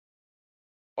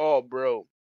Oh, bro.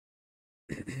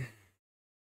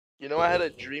 You know, I had a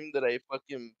dream that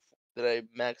I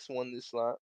max won this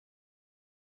slot.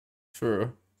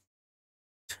 For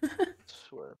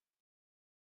Swear.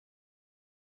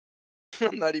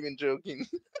 I'm not even joking.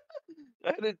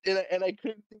 I had and I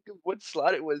couldn't think of what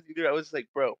slot it was either. I was like,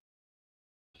 bro.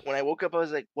 When I woke up, I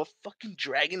was like, what fucking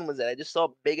dragon was that? I just saw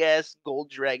a big ass gold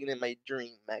dragon in my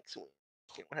dream, max win.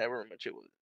 However much it was.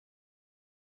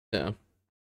 yeah.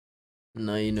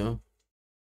 Now you know.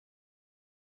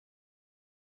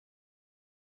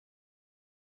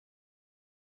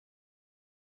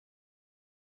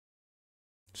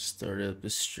 Start up a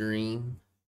stream.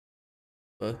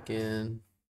 Fucking.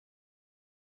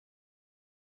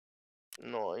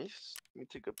 Nice. Let me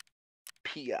take a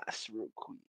PS real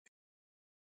quick.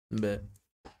 Bet.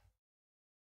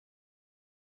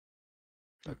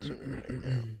 That's me right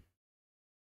now.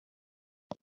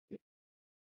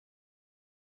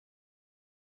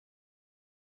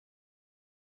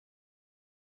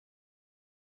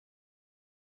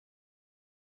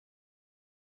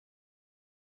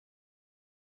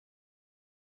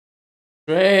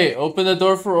 Trey, open the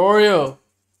door for Oreo.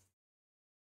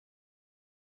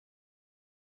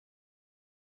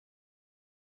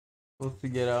 Supposed to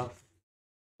get out.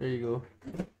 There you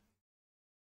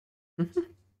go.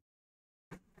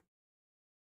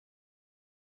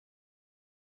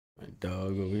 My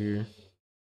dog over here.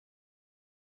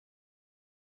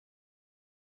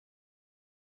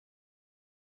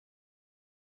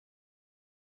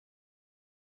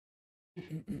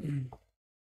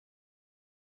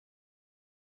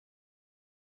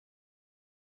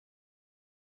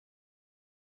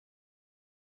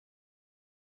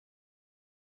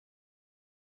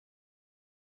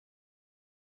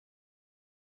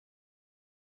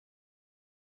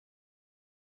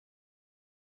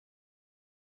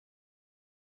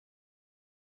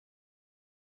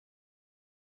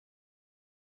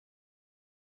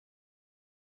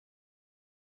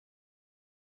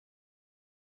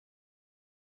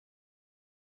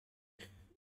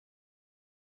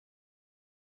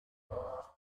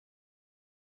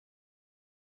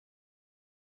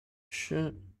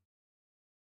 Shit.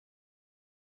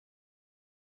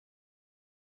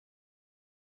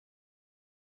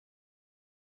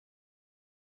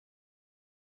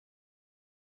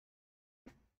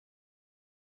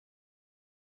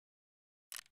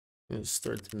 Gonna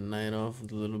start the night off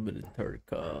with a little bit of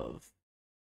Tarkov.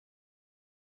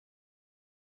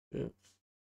 Yeah.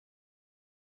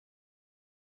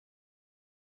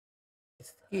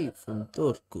 Escape from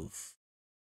Tarkov.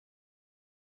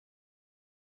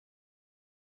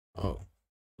 Oh,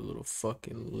 a little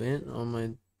fucking lint on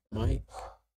my mic.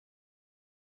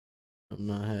 I'm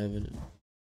not having it.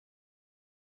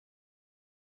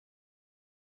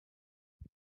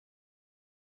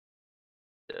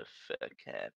 The fuck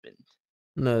happened?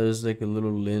 No, there's like a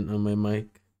little lint on my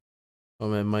mic. On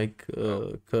my mic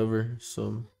cover, so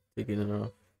I'm taking it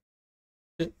off.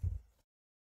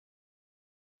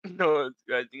 No,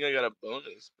 I think I got a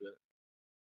bonus, but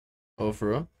Oh, for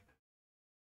real?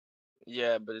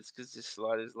 yeah, but it's because this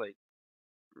slot is like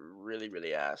really,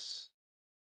 really ass.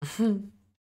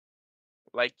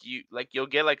 Like you'll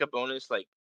get like a bonus, like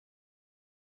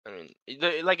I mean,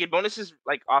 like a bonus is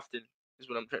like often is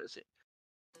what I'm trying to say.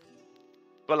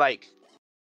 But like,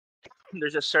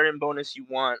 there's a certain bonus you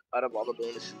want out of all the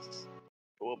bonuses.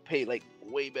 It will pay like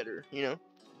way better, you know.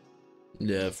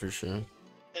 Yeah, for sure.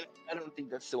 And I don't think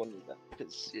that's the one we got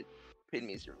because it paid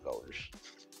me $0.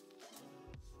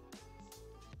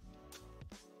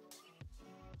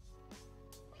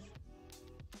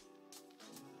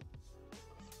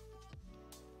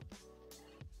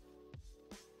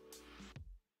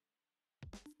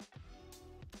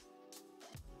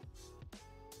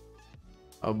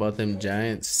 How about them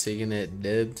Giants taking that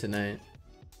dub tonight?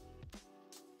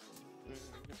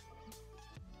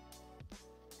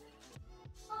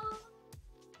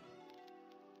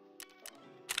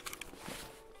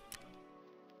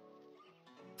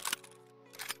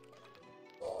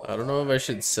 I don't know if I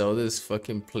should sell this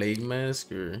fucking plague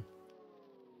mask or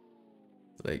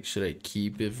like should I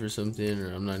keep it for something,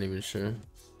 or I'm not even sure.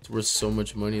 It's worth so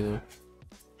much money though.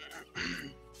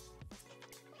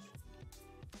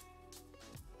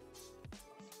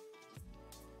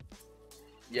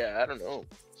 Yeah, I don't know.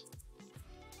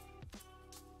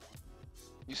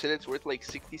 You said it's worth like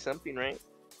 60 something, right?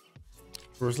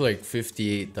 Worth like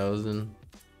 58,000.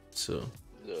 So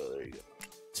Oh, there you go.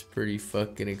 it's pretty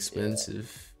fucking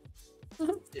expensive.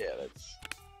 Yeah, that's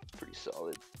pretty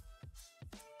solid.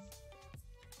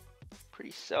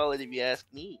 Pretty solid if you ask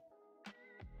me.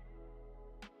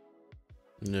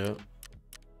 Yeah.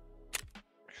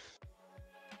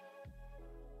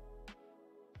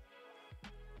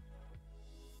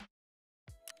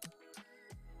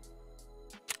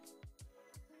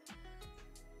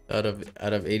 Out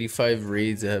of 85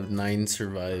 raids, I have 9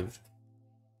 survived.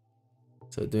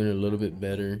 So doing a little bit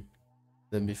better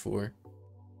than before.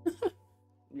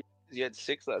 You had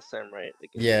 6 last time, right?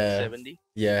 Like in Yeah. 70.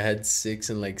 Yeah, I had 6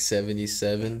 and like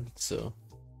 77. So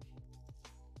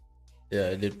yeah,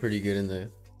 I did pretty good in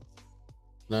the,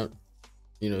 not,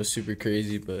 you know, super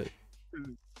crazy, but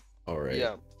all right.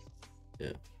 Yeah.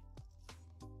 Yeah.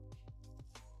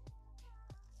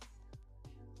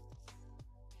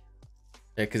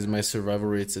 Yeah, because my survival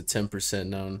rate's at 10%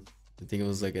 now. I think it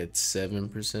was like at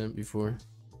 7% before.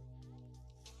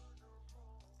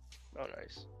 Oh,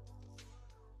 nice.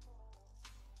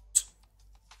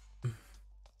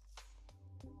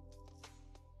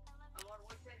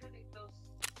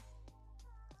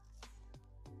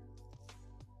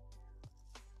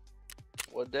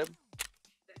 What, Deb?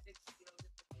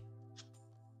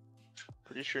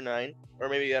 Pretty sure 9. Or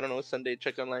maybe, I don't know, Sunday,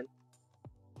 check online.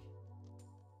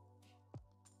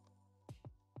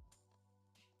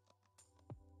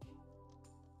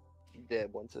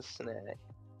 Deb wants a snack.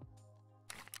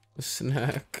 A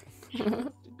snack. A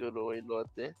good old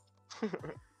elote.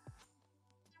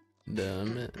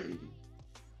 Damn it.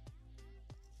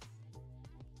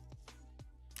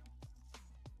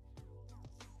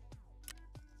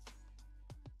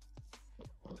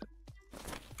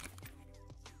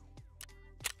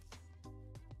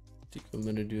 I think I'm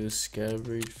gonna do a scav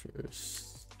raid first.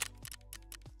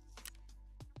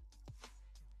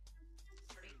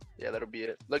 Yeah, that'll be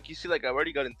it. Look, you see, like, I've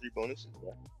already gotten 3 bonuses.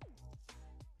 Yeah.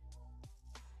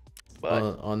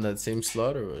 But On that same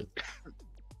slot or what?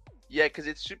 yeah, because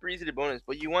it's super easy to bonus.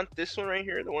 But you want this one right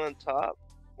here, the one on top,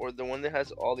 or the one that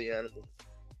has all the animals?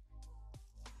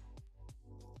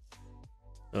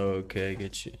 Oh, okay, I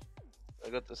get you. I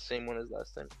got the same one as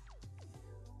last time.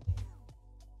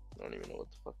 I don't even know what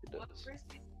the fuck it does.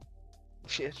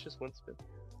 Yeah, it's just one spin.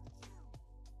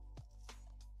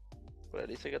 But at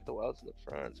least I got the wilds in the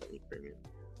front, so I need premium.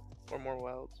 Or more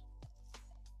wilds.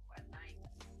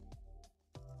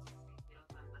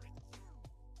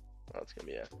 Oh, it's gonna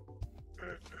be a.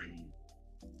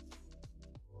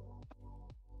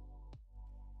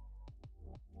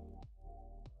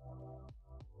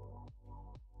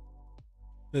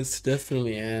 That's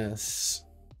definitely ass.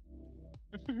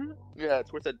 Yeah,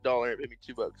 it's worth $1. It made me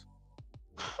 $2.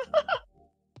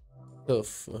 The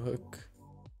fuck?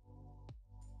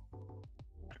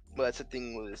 But that's the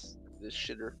thing with this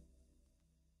shitter.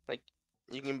 Like,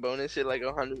 you can bonus it like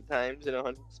 100 times in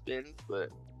 100 spins, but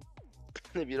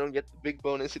if you don't get the big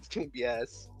bonus, it's gonna be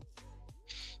ass.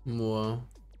 Wow.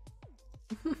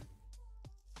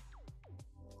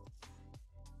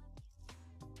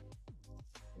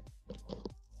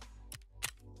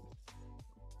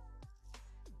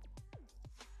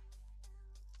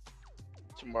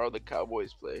 Tomorrow the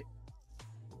Cowboys play.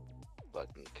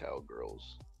 Fucking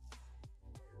cowgirls.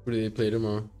 Who do they play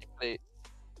tomorrow? They play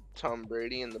Tom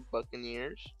Brady and the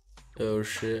Buccaneers. Oh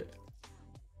shit.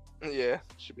 Yeah,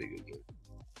 should be a good game.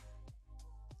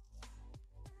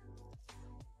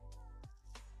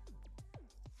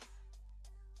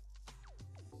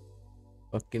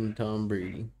 Fucking Tom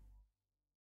Brady.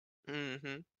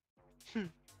 The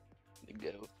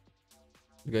goat.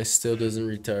 The guy still doesn't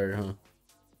retire, huh?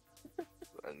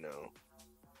 I know.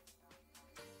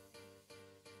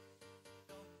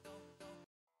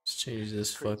 Let's change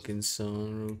this fucking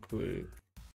song real quick.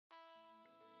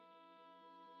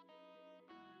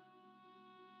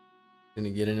 Gonna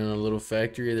get in on a little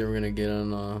factory, then we're gonna get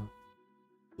on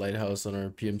Lighthouse on our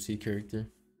PMC character.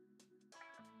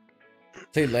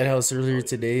 Played Lighthouse earlier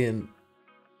today and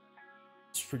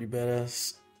it's pretty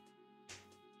badass.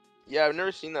 Yeah, I've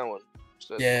never seen that one.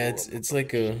 So Yeah, cool. it's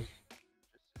like a,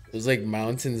 there's like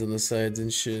mountains on the sides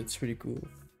and shit. It's pretty cool.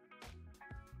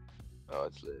 Oh,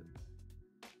 it's lit.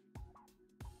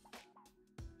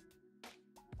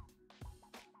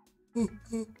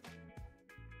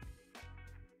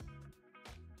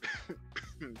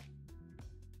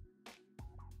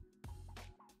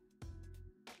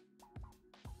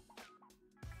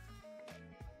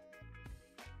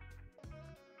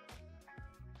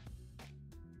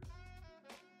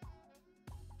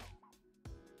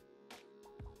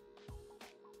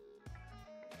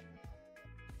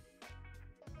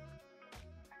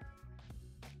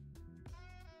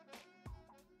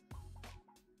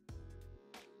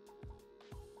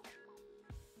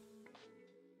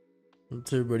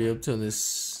 What's everybody up to on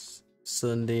this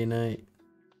Sunday night?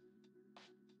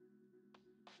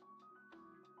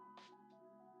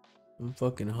 I'm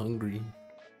fucking hungry.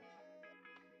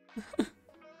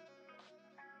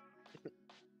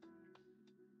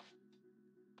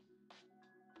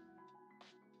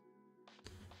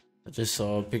 I just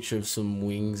saw a picture of some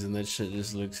wings and that shit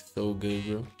just looks so good,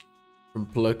 bro. From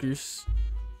Pluckers.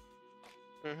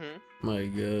 My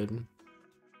god.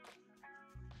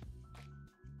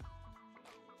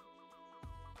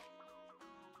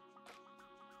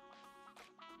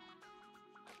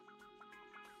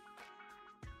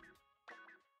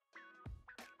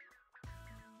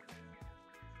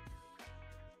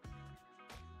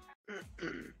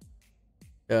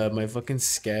 My fucking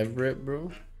scav rep,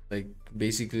 bro. Like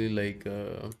basically like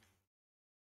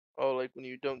Oh, like when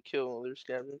you don't kill other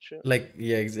scavs and shit. like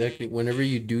yeah, exactly. Whenever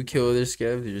you do kill other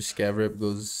scavs, your scav rep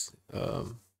goes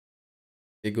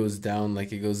it goes down,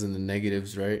 like it goes in the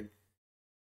negatives, right?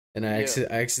 And I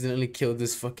accidentally killed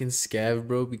this fucking scav,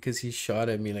 bro, because he shot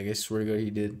at me. Like I swear to God,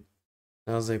 he did.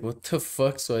 And I was like, what the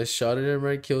fuck? So I shot at him,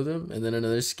 right? Killed him, and then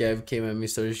another scav came at me,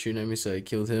 started shooting at me, so I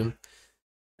killed him.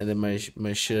 And then my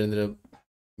shit ended up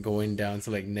going down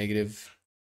to like negative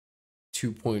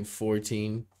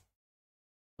 2.14.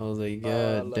 I was like,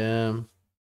 God damn.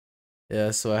 Yeah,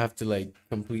 so I have to like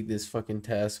complete this fucking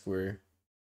task where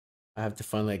I have to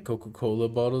find like Coca-Cola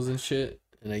bottles and shit,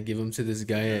 and I give them to this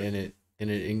guy, and it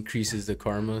increases the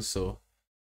karma, so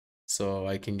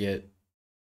I can get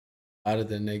out of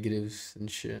the negatives and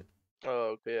shit.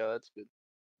 Oh, okay, yeah, that's good.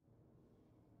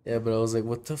 Yeah, but I was like,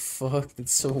 what the fuck?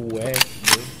 That's so whack,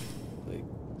 bro. Like,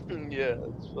 yeah,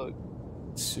 that's fuck.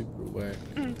 Super whack.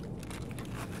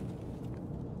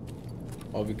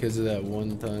 All because of that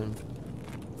one time.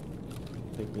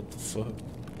 Like, what the fuck?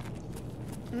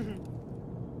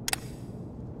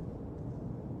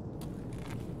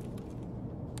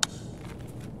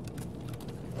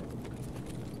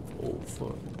 Oh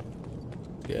fuck.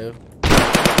 Yeah.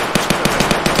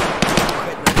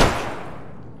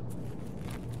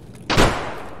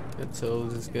 I tell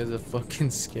this guy's a fucking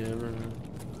scammer, man.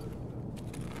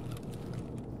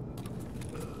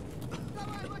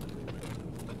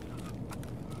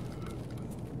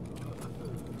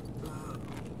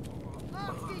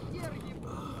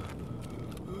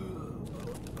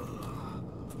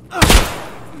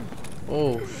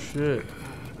 Oh shit.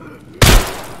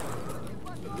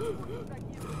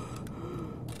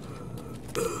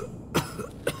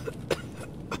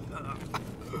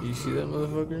 You see that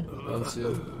motherfucker? I don't see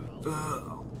him.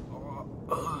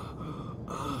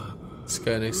 This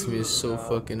guy next to me is so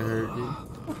fucking hurt, dude.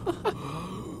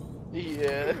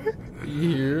 Yeah. You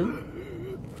hear him?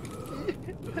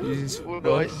 He's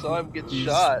no, I saw him get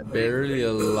shot. Barely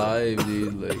alive,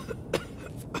 dude. Like.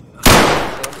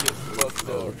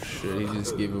 Oh shit, he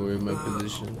just gave away my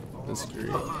position. That's great.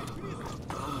 Oh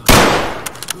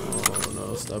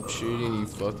no, stop shooting, you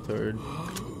fucktard.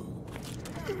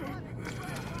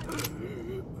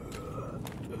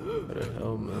 What the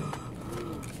hell, man?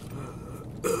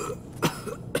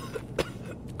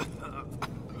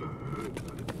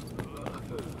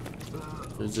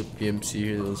 There's a PMC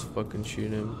here that was fucking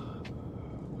shooting him.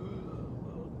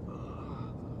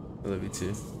 I love you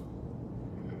too.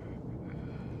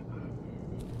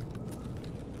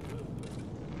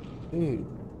 Dude.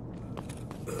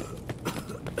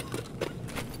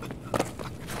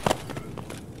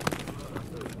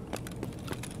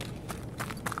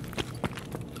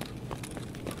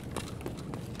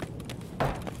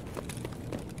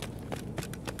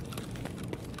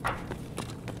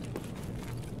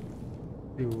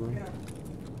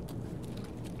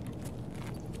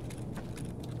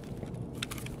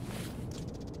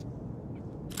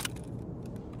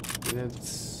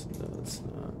 That's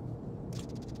not.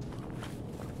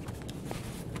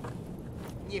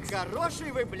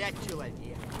 Нехороший вы, блядь,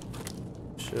 человек.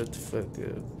 Shut the fuck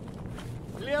up.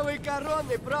 Левый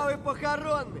коронный, правый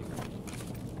похоронный.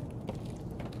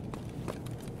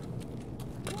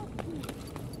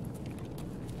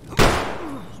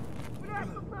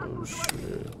 Oh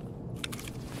shit.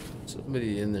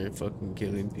 Somebody in there fucking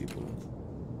killing people.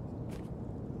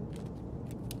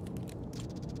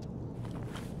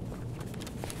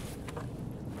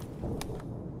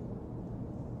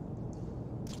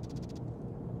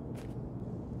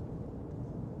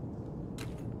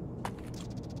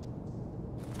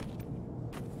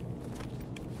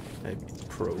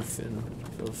 Ibuprofen.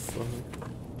 The fuck?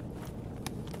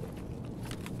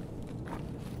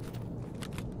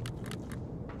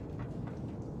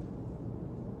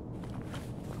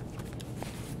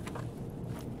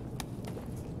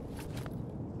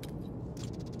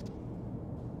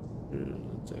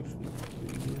 That's actually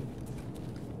pretty good.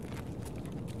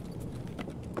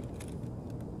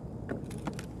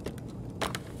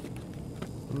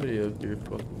 Somebody up here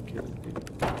fucking killing people.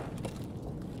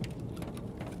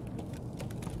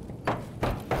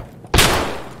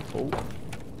 Oh,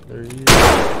 there he is.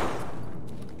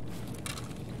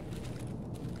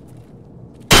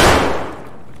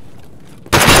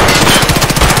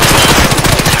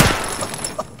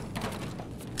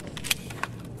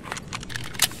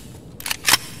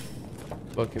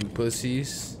 Fucking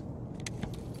pussies.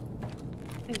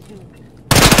 That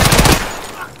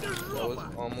was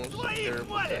almost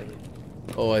terrible timing.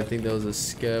 Oh, I think that was a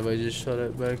scav I just shot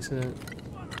at by accident.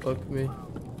 Fuck me.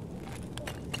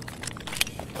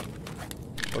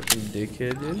 Fucking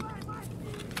dickhead, dude.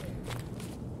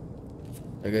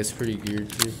 That guy's pretty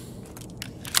geared too.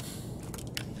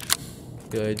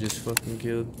 Yeah, I just fucking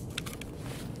killed.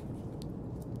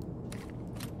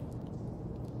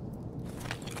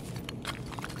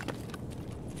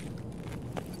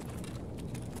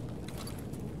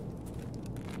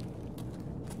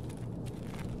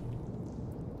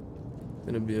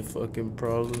 Gonna be a fucking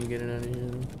problem getting out of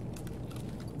here.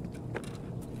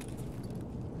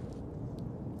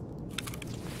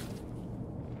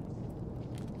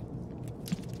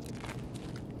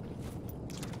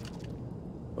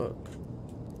 Fuck.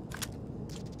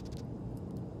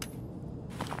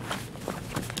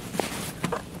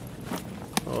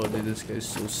 Oh, dude, this guy's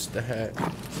so stacked.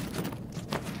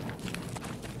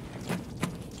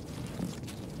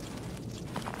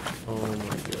 Oh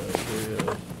my god, hurry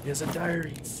up. He has a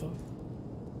diary, fuck.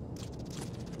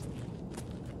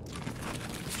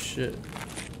 Shit.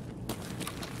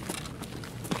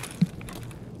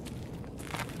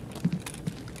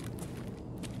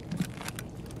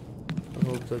 I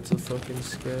hope that's a fucking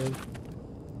scav.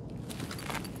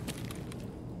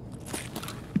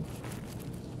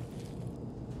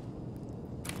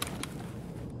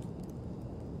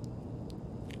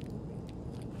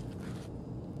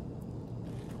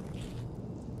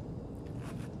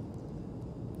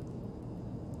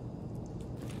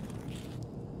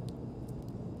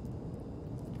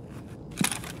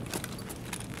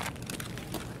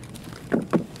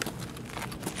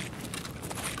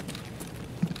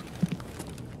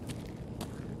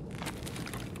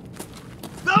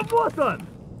 Да вот он!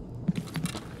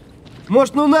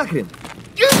 Может, ну нахрен?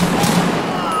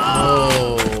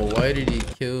 Oh, why did he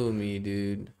kill me,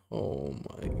 dude? Oh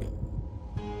my god.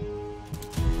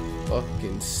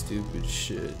 Fucking stupid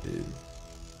shit, dude.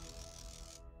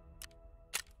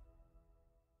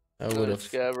 I would have.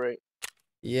 Scav, right?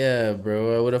 Yeah,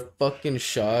 bro. I would have fucking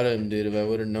shot him, dude, if I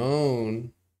would have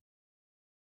known.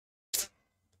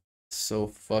 So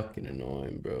fucking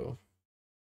annoying, bro.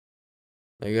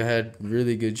 Like, I had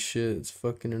really good shit. It's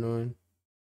fucking annoying.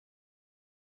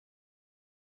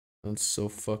 That's so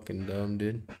fucking dumb,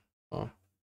 dude. Oh.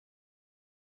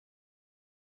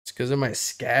 It's because of my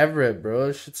scav rep, bro.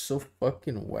 That shit's so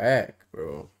fucking whack,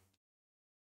 bro.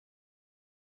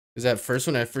 Because at first,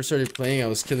 when I first started playing, I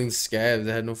was killing scavs.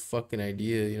 I had no fucking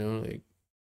idea, you know? Like,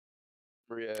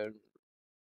 Yeah.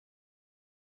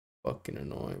 fucking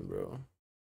annoying, bro.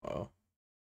 Wow.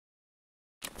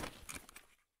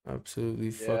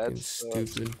 Absolutely fucking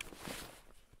stupid.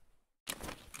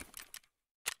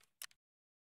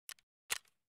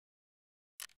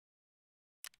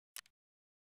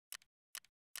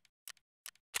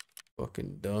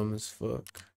 Fucking dumb as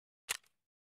fuck.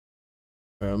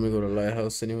 Alright, I'm gonna go to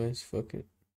Lighthouse anyways. Fuck it.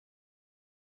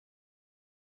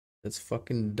 That's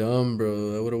fucking dumb,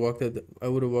 bro. I would have walked out. I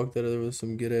would have walked out of there with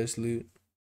some good ass loot.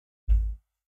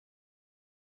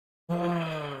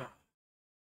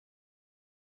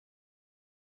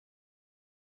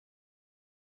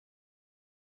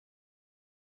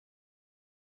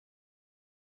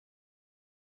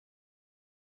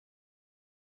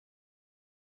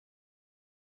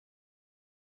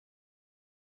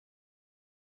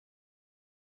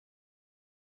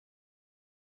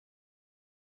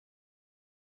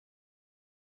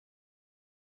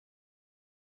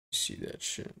 See that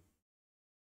shit.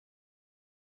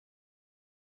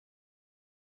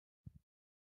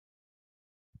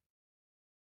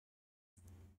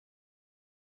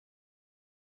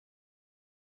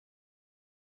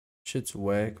 Shit's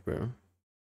whack, bro.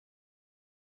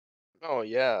 Oh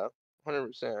yeah,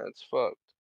 100%. It's fucked.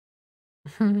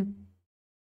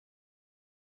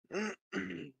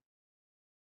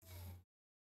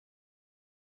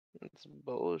 It's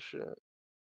bullshit.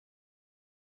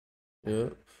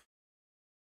 Yep.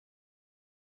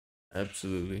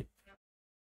 Absolutely.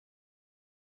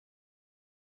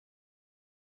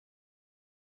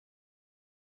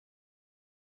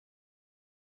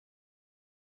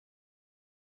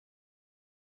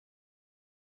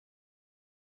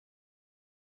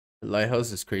 The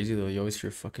Lighthouse is crazy though. You always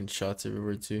hear fucking shots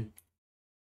everywhere too.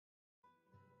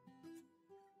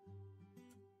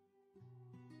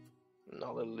 And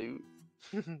all the loot.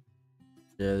 Yeah,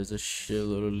 there's a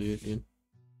shitload of loot, dude.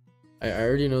 I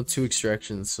already know 2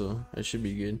 extractions, so I should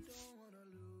be good.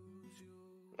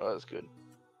 Oh, that's good.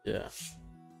 Yeah.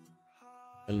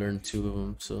 I learned 2 of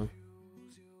them, so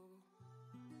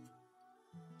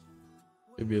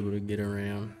to be able to get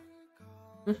around.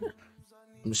 I'm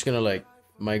just gonna like,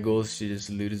 my goal is to just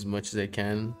loot as much as I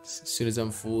can as soon as I'm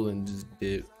full and just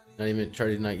dip. Not even try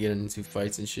to not get into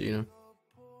fights and shit, you know?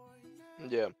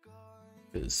 Yeah.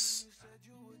 Because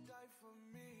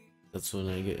that's when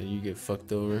you get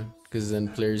fucked over. Because then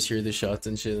players hear the shots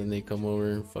and shit and they come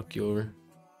over and fuck you over.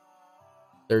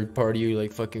 Third party,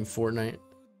 like fucking Fortnite.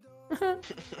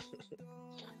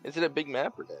 Is it a big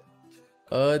map or that?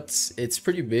 It's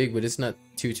pretty big, but it's not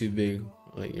too big.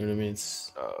 Like, you know what I mean?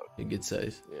 It's a good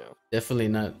size. Yeah. Definitely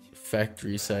not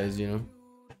factory size, you know?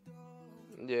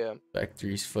 Yeah.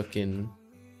 Factory's fucking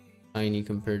tiny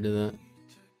compared to that.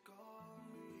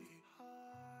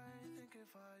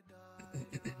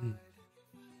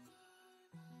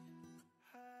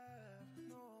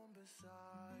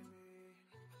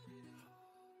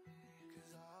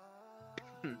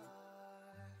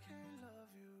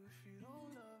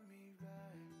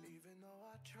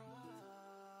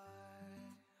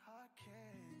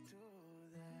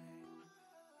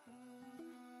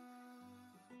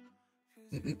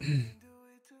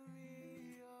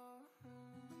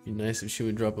 Be nice if she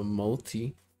would drop a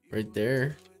multi right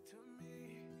there.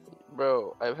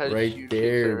 Bro, I've had Right huge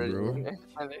there, hits bro. already,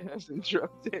 and it hasn't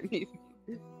dropped anything.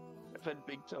 I've had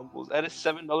big tumbles. I had a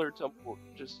 $7 tumble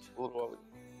just a little while ago.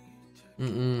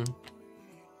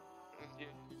 Yeah,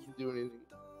 didn't do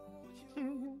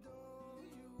anything.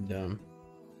 Dumb.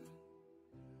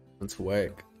 That's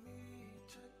whack.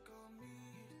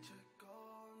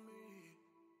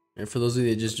 And for those of you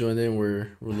that just joined in, we're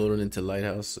loading into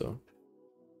Lighthouse, so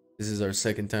this is our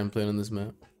second time playing on this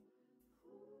map.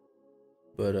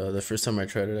 But the first time I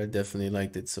tried it, I definitely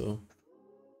liked it, so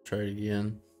try it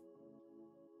again.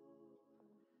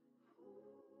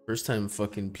 First time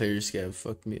fucking player scab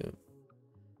fucked me up.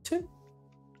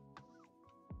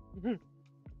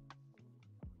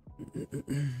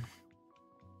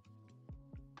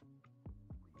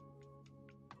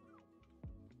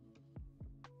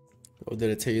 Oh,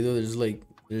 did I tell you though? There's like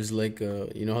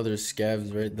you know how there's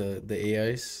scavs, right? The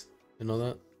AIs and all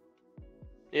that.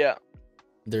 Yeah.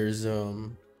 There's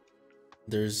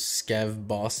scav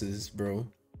bosses, bro.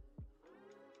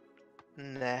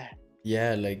 Nah.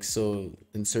 Yeah, like, so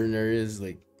in certain areas,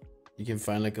 like, you can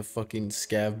find like a fucking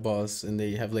scav boss and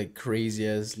they have like crazy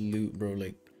ass loot, bro.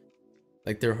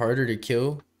 Like they're harder to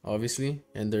kill, obviously,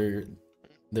 and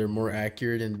they're more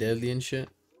accurate and deadly and shit.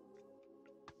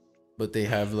 But they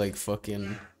have like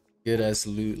fucking good ass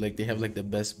loot. Like they have like the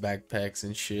best backpacks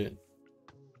and shit.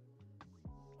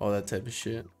 All that type of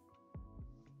shit.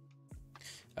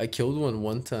 I killed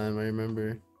one time, I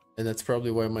remember. And that's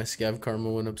probably why my scav karma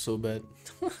went up so bad.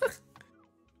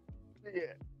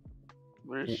 Yeah.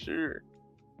 For sure.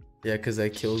 Yeah, because I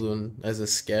killed one as a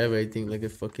scav, I think, like a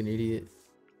fucking idiot.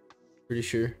 Pretty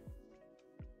sure.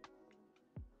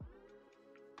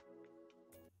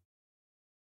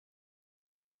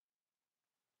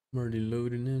 I'm already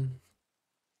loading in.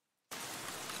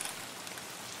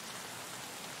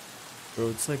 Bro,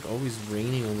 it's like always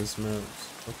raining on this map. It's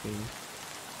fucking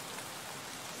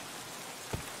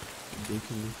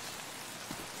ridiculous.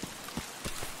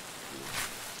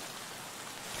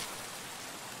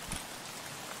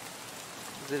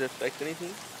 Does it affect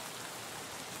anything?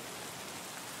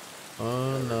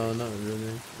 Oh, no, not really.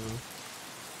 No.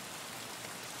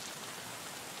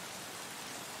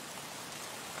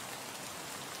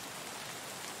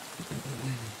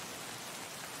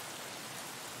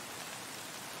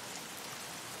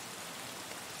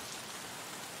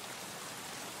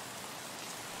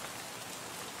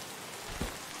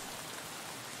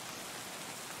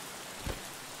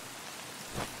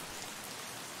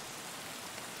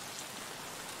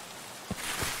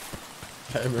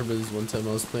 I remember this one time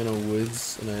I was playing on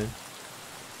woods and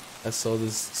I saw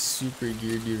this super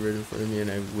geared dude right in front of me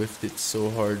and I whiffed it so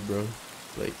hard, bro.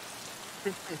 Like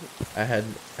I had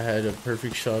a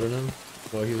perfect shot on him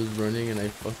while he was running and I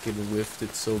fucking whiffed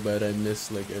it so bad I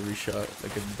missed like every shot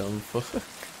like a dumb fuck.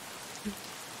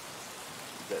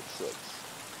 That sucks.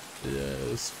 Yeah, it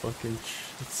was fucking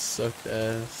it sucked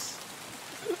ass.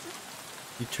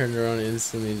 He turned around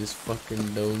instantly and just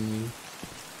fucking domed me.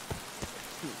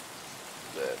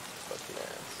 That fucking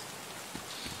ass.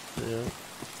 Yeah.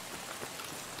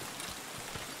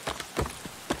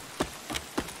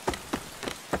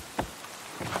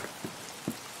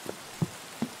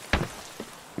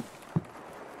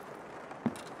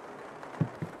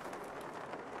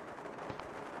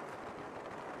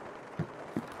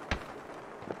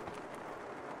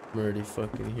 I'm already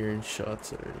fucking hearing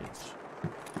shots already.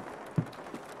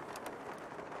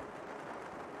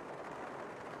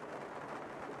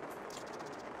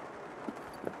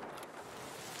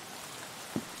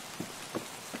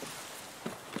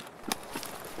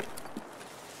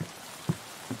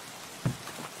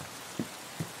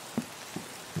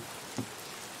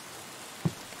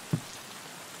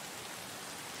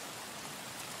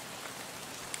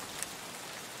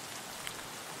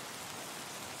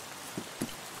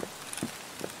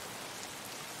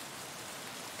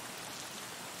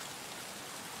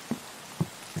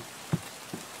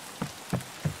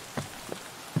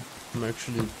 I'm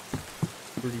actually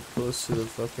pretty close to the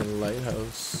fucking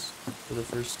lighthouse for the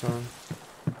first time.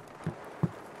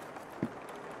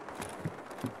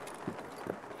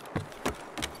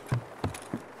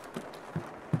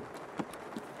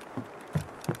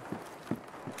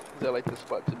 Is that like the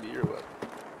spot to be or what?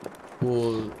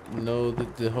 Well, no,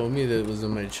 the homie that was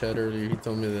in my chat earlier, he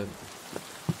told me that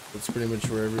that's pretty much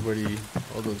where everybody,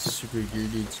 all those super gear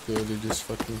dudes go. They just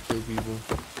fucking kill people.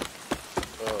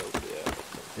 Oh, yeah.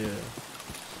 Yeah.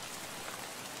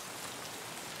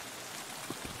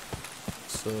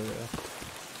 So,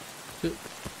 yeah.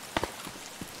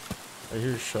 I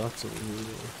hear shots over here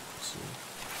though. So.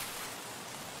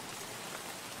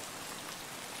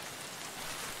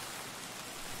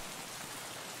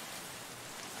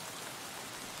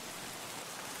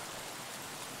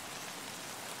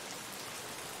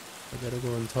 I gotta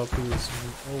go on top of this.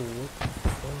 Oh, what the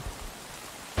fuck?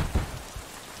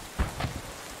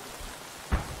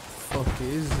 Fuck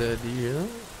is that? Do you hear that?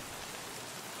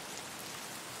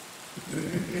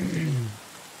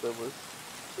 That was.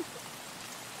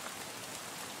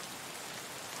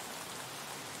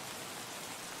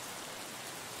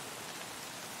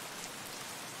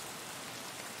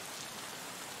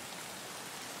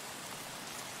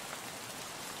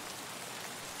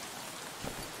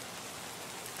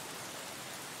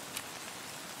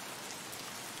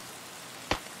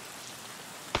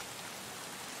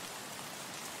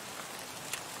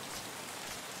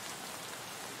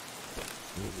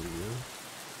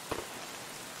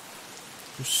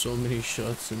 There's so many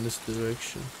shots in this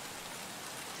direction.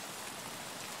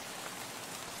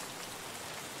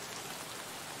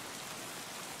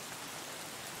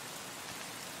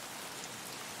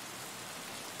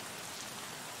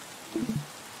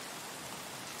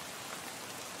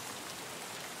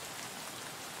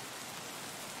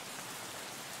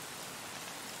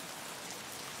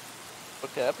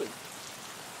 What happened?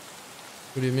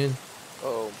 What do you mean?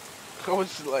 Oh, I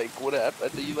was like, what happened? I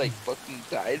thought you like fucking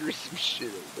died or some shit.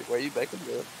 I was like, why are you back in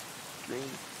the screen?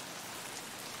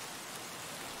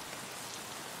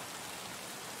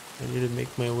 I need to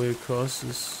make my way across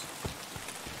this.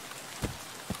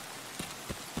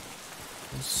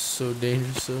 It's so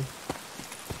dangerous though. I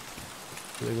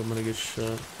feel like I'm gonna get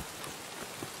shot.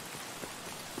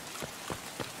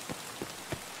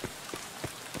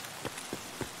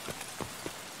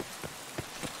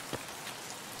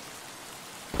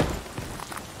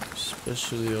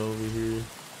 Especially over here.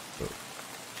 Oh.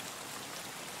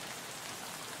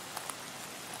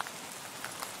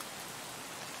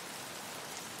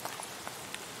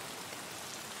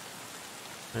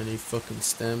 I need fucking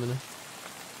stamina.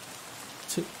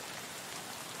 Too.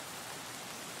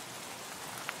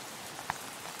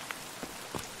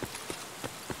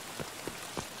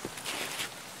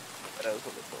 I was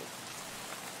on the phone.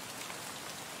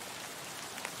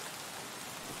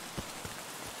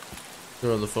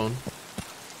 You're on the phone.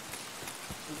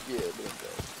 Yeah, but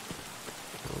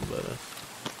Oh, better.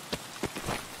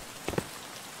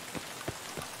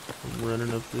 I'm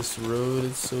running up this road.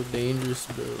 It's so dangerous,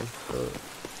 bro.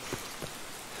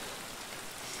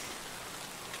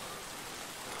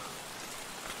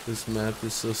 This map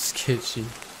is so sketchy.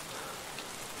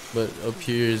 But up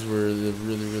here is where the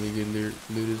really good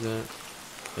loot is at.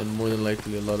 And more than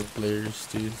likely a lot of players,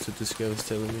 dude. That's what this guy was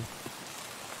telling me.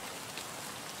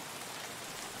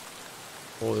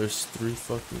 Oh, there's 3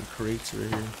 fucking crates right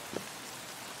here.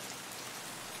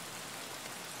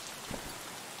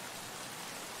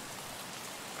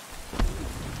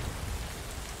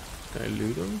 Can I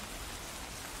loot them?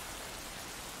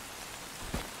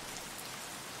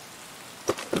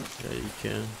 Yeah, you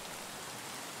can.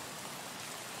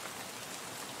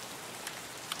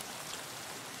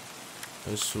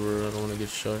 I swear I don't want to get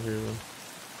shot here though.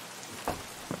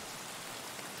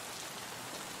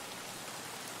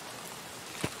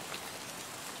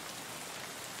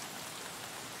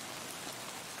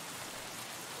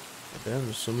 Damn,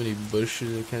 there's so many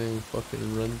bushes I can't even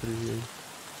fucking run through here.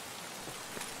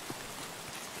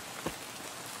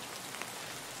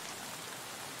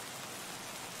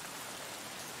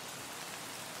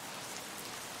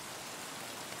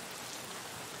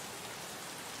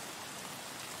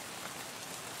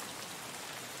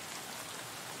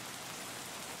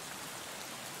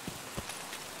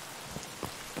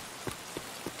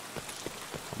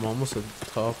 I'm almost at the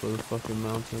top of the fucking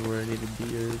mountain where I need to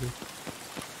be already.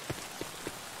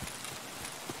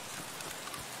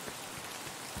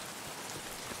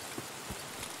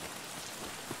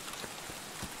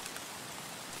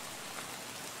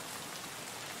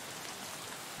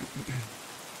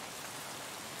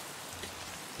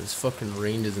 This fucking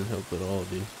rain doesn't help at all,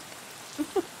 dude.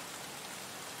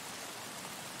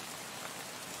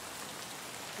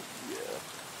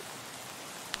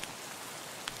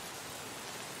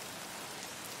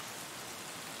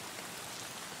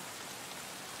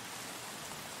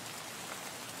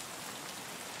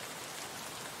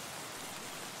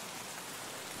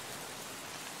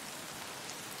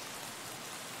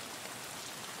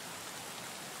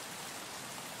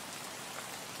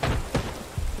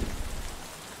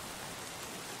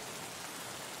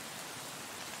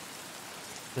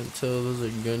 Can't tell those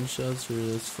are gunshots or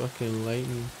that's fucking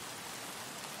lightning.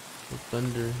 Or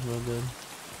thunder, my bad.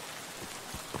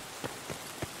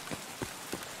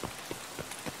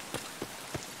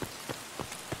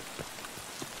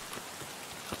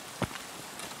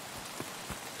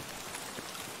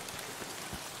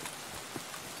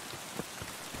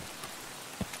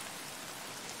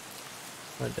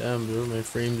 God damn, bro, my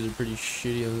frames are pretty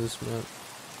shitty on this map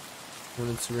when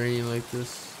it's raining like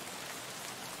this.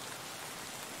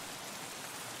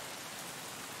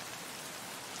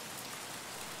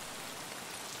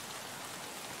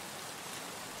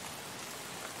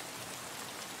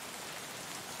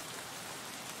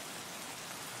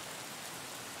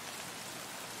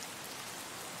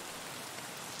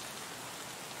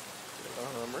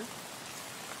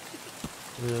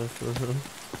 Yeah, for real.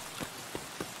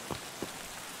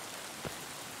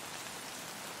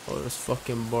 Oh, there's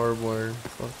fucking barbed wire.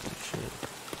 Fucking shit.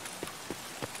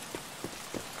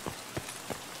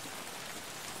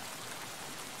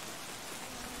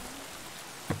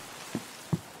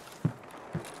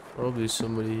 Probably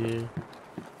somebody here.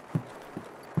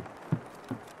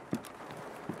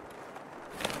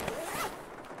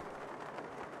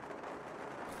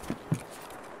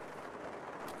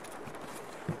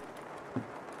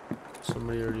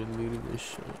 Somebody already looted this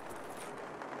shit.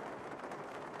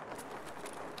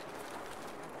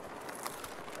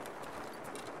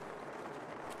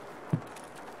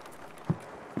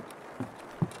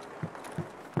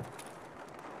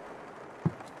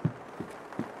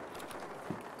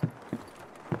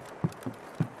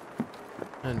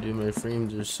 Man, dude, my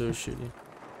frames are so shitty.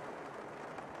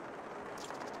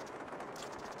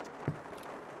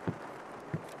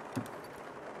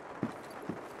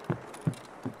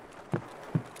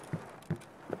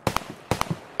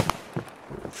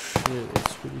 Oh shit,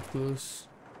 that's pretty close.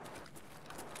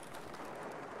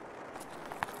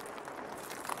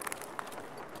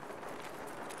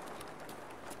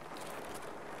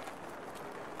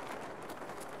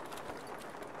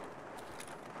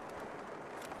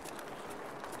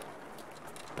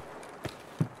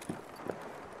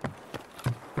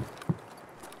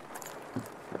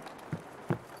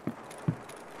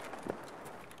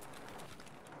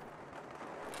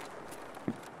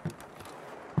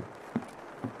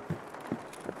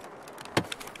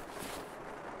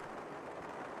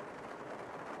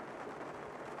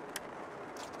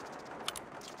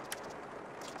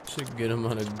 Should get him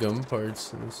on a gun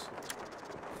parts since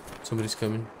somebody's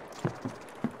coming.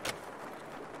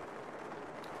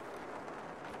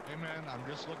 Hey man, I'm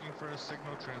just looking for a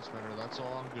signal transmitter. That's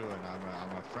all I'm doing.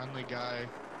 I'm a friendly guy.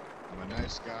 I'm a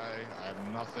nice guy. I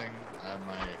have nothing. I have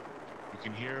my. You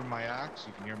can hear my axe.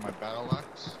 You can hear my battle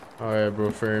axe. All right,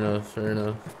 bro. Fair enough. Fair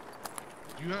enough.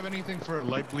 Do you have anything for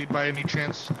light bleed by any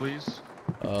chance, please?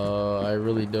 I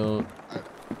really don't. Fuck.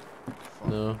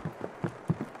 No.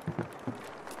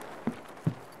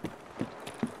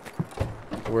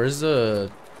 Where's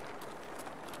the?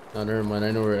 Oh, never mind.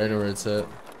 I know where it's at.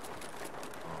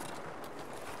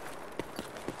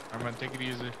 Alright man, take it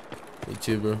easy. Me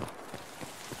too, bro.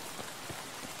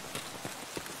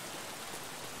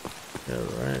 Yeah,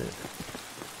 right.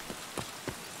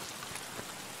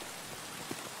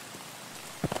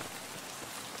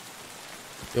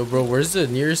 Yo, bro, where's the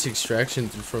nearest extraction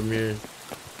from here?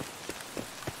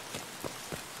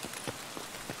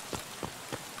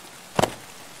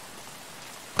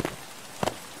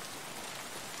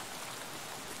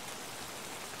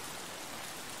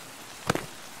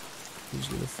 Who's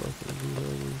gonna fucking do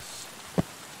all this?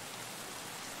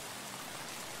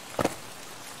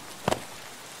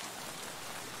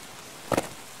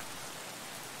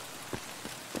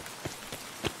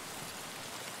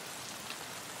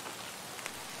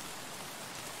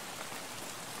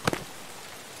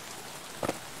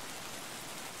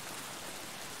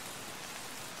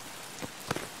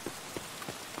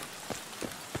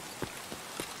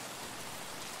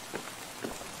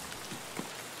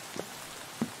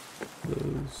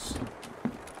 Those.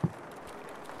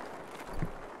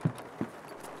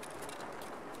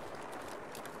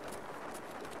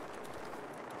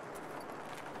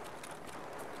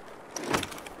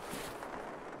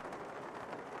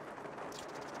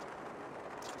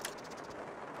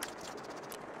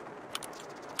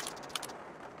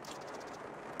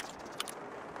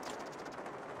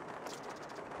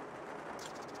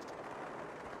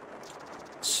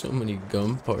 So many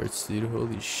gun parts, dude.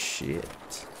 Holy shit.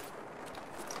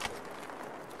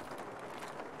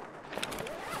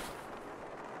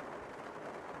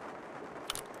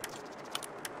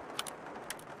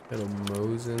 Got a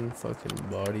Mosin fucking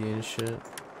body and shit.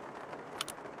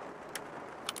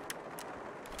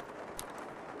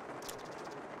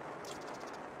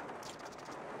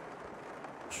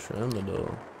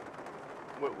 Tramadol.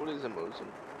 What is a Mosin?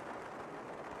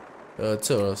 It's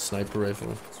a sniper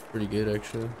rifle. It's pretty good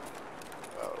actually.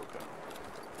 Oh, okay.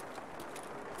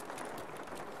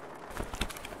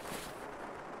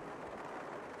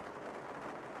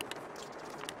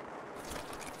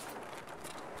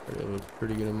 I have a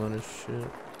pretty good amount of shit.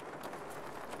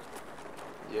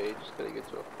 Yeah, you just gotta get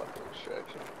to a fucking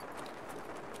extraction.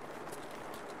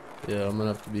 Yeah, I'm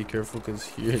gonna have to be careful because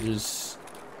here there's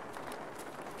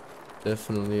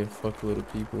definitely a fuckload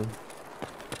of people.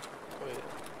 Oh yeah.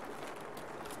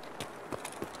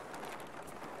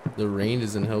 The rain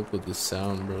doesn't help with the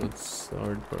sound, bro. It's the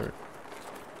hard part.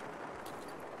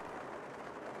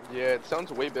 Yeah, it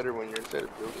sounds way better when you're inside a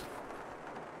building.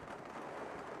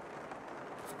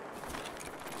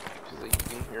 Cause like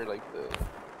you can hear like the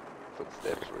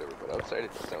footsteps or whatever, but outside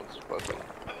it sounds fucking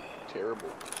terrible.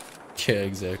 Yeah,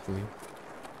 exactly.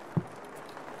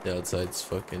 Yeah, outside's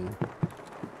fucking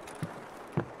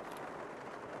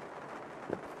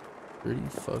pretty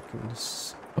fucking.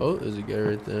 Oh, there's a guy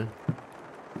right there.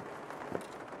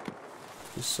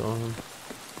 Just saw him.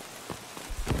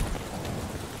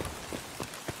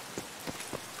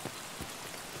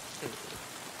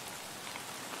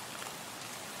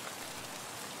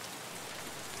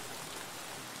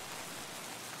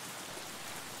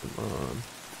 Come on.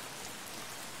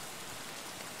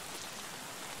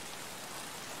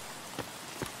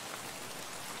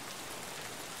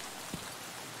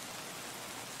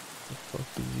 The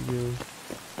fuck did you go?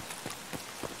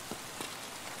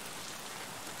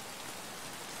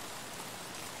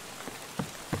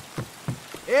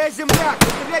 Земляк,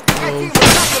 стрелять не хотим,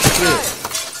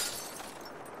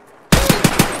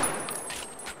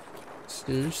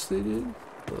 Seriously, dude?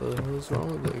 What the hell's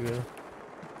wrong with that guy?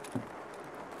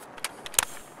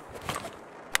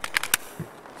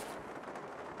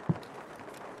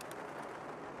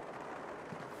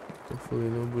 Hopefully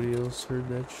nobody else heard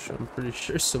that. I'm pretty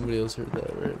sure somebody else heard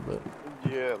that, right? But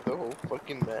Yeah, the whole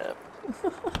fucking map.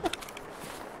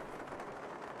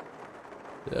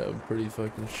 yeah, I'm pretty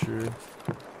fucking sure.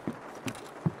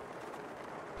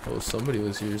 Oh, somebody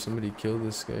was here. Somebody killed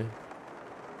this guy.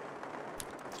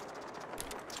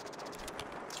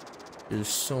 There's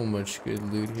so much good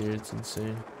loot here. It's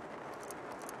insane.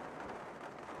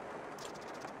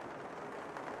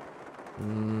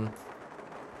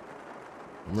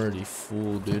 I'm already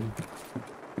full, dude.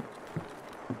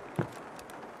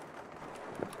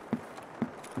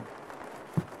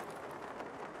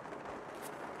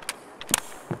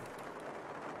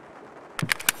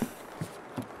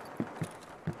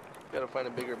 Gotta find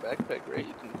a bigger backpack, right?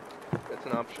 You can. That's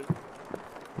an option.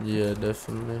 Yeah,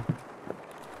 definitely.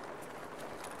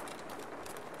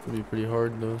 It'll be pretty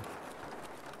hard though.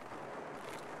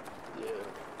 Yeah.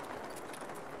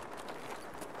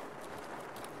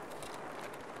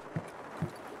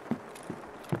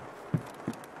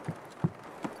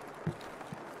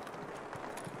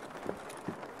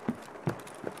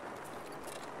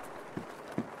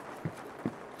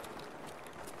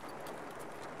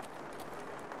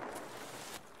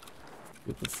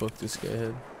 What the fuck this guy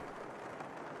had?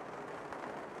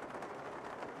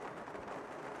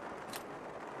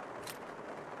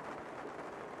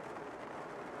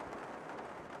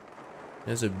 He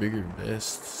has a bigger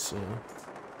vest, so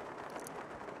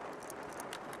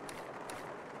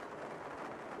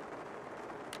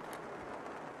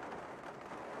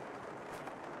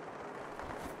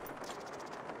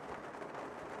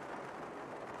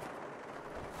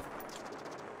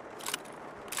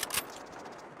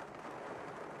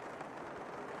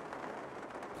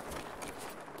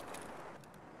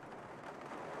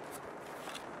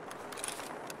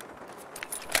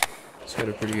he's got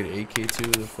a pretty good AK too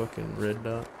with a fucking red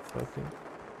dot. Fucking.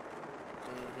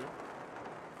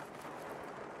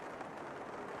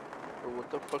 Or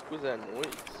what the fuck was that noise?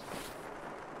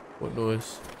 What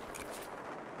noise?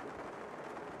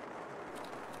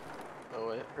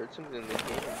 Oh, I heard something in the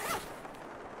game.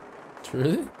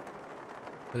 Really?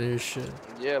 I didn't hear shit.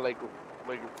 Yeah, like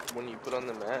when you put on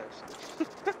the mask.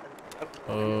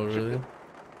 Oh, really?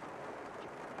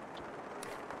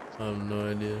 I have no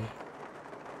idea.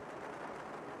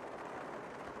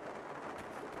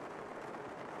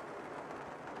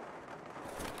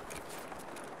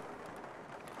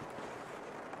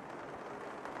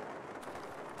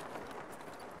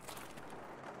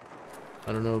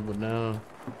 I don't know, but now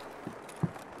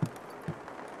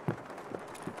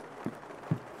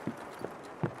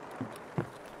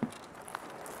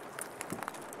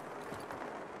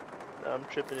I'm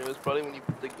tripping. It was probably when you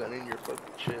put the gun in your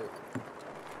fucking shit.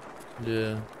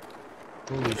 yeah.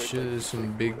 Holy shit, there's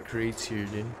some big crates here,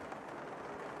 dude.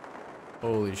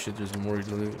 Holy shit, there's more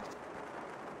loot.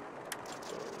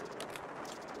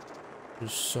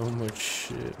 There's so much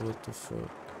shit. What the fuck?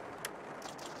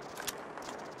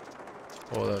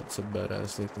 Oh, that's a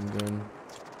badass looking gun.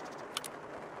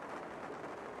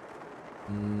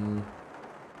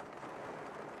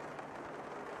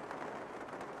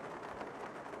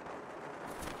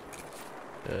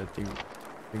 Yeah, I think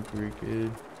we're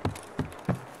good.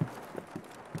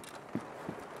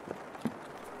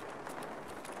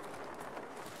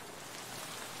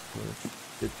 Let's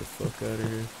get the fuck out of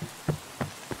here.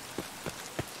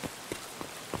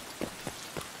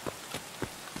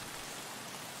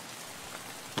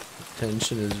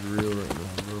 Tension is real right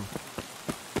now, bro.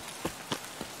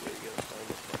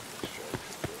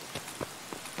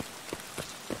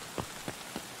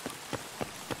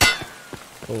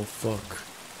 Oh fuck.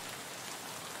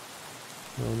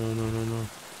 No.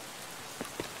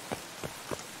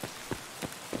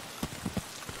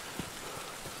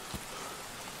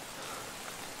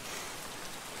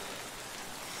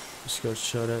 Just got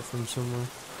shot at from somewhere.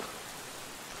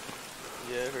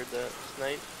 Yeah, I heard that.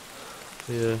 Snipe.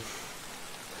 Yeah.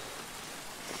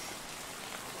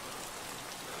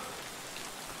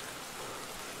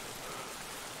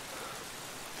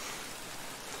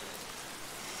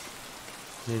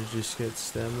 Need to just get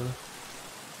stamina.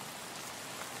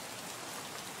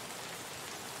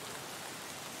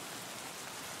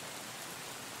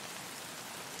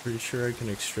 Pretty sure I can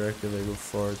extract it. I go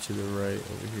far to the right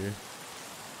over here.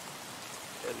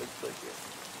 Yeah, it looks like it.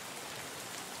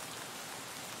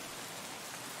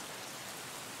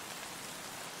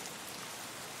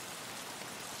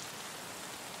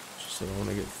 Just I don't want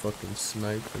to get fucking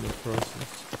sniped in the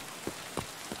process.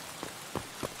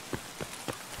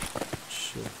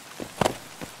 Shit.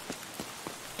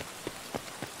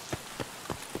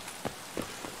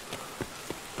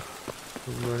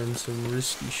 I'm running some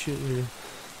risky shit here.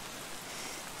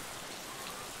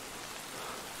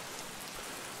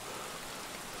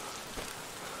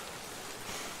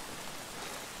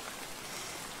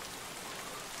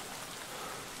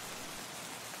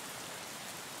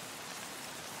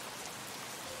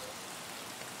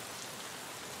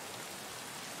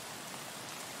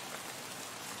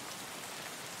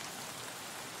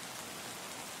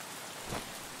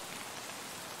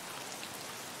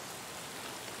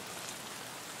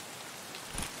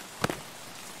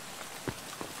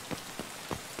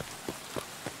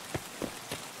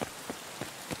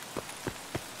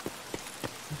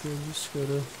 Okay, just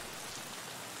gotta...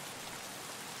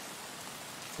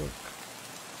 Fuck.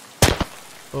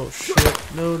 Oh shit,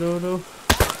 no.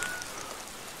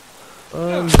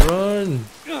 Run!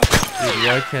 Dude,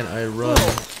 why can't I run?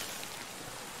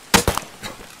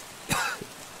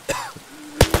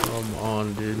 Come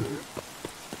on, dude.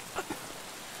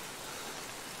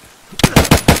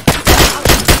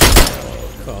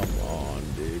 Come on,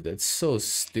 dude. That's so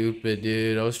stupid,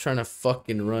 dude. I was trying to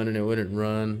fucking run and it wouldn't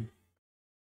run.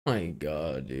 My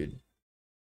god, dude.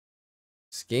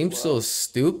 This game's so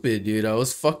stupid, dude. I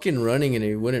was fucking running and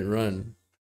it wouldn't run.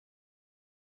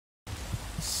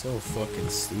 So fucking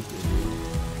stupid, dude.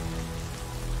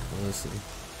 Honestly.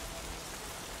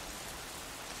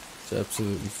 It's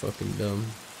absolutely fucking dumb.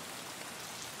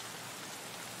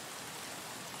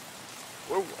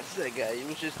 Where was that guy? He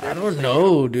was just there. I don't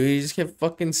know, dude. He just kept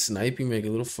fucking sniping me like a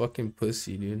little fucking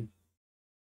pussy, dude.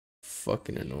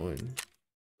 Fucking annoying.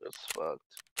 That's fucked.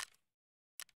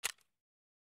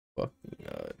 Fucking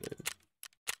god, dude.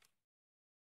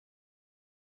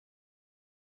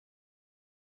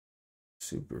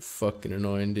 Super fucking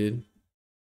annoying, dude.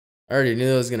 I already knew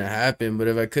that was gonna happen, but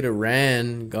if I could have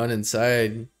ran, gone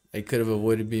inside, I could have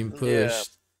avoided being pushed. Yeah.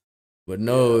 But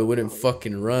no, Yeah, it wouldn't bro.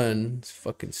 fucking run. It's a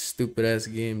fucking stupid ass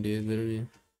game, dude, literally.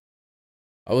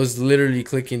 I was literally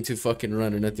clicking to fucking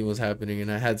run and nothing was happening,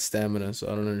 and I had stamina, so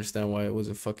I don't understand why it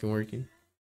wasn't fucking working.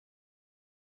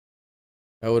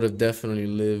 I would have definitely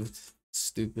lived.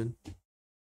 Stupid.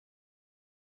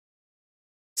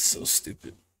 So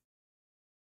stupid.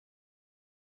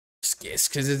 It's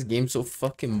because this game's so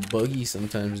fucking buggy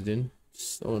sometimes, dude.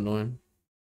 So annoying.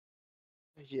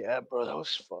 Yeah, bro, that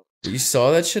was fucked. You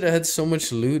saw that shit? I had so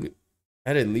much loot.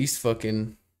 I had at least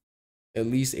 80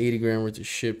 grand worth of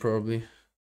shit, probably.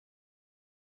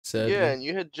 Sadly. Yeah, and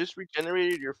you had just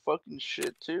regenerated your fucking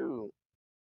shit too.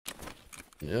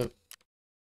 Yep.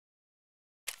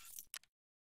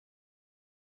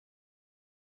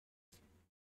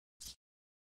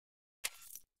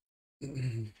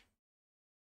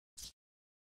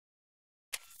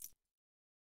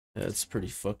 That's pretty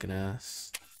fucking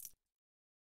ass.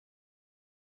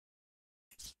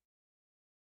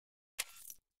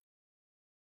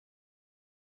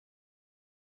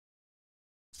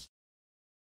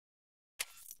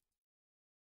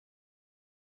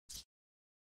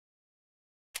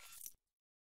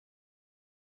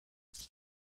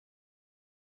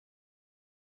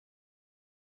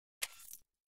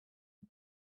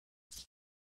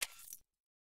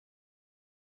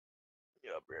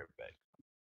 Yeah, I'll be right back.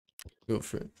 Go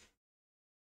for it.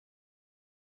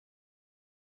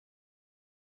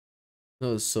 That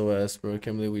was so ass, bro. I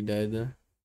can't believe we died there.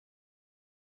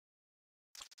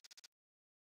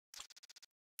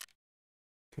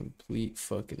 Complete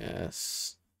fucking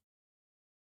ass.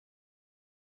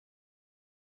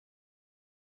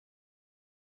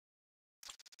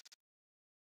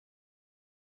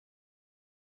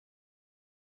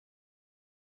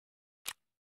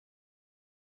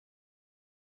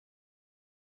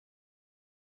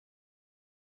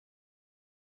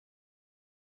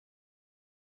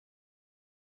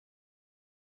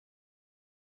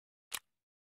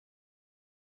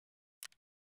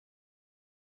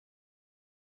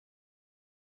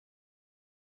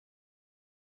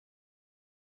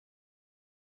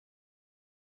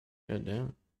 God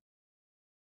damn.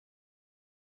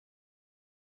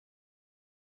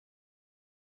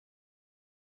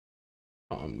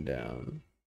 Calm down.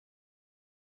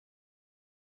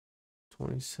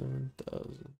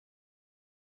 27,000.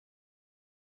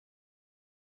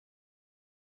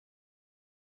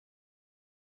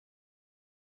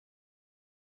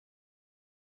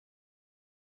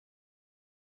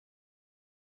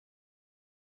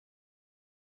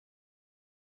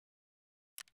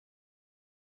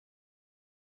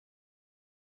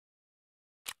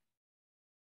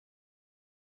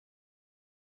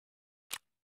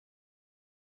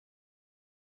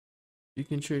 You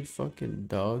can trade fucking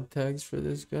dog tags for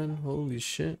this gun? Holy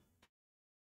shit.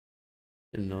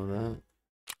 Didn't know that.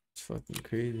 It's fucking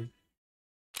crazy.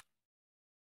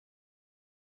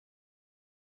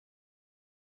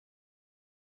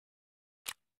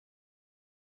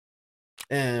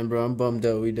 Damn, bro, I'm bummed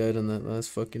out we died on that last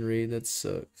fucking raid. That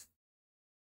sucks.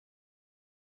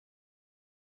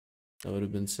 That would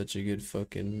have been such a good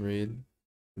fucking raid,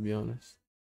 to be honest.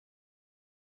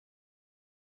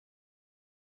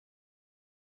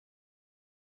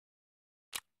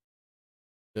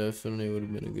 Definitely would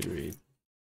have been a good raid.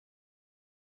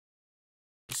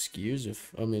 Skiers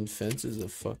are, I mean, fence is a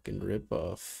fucking rip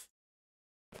off.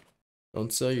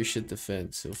 Don't sell your shit to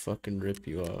fence, he'll fucking rip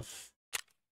you off.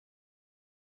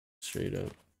 Straight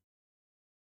up.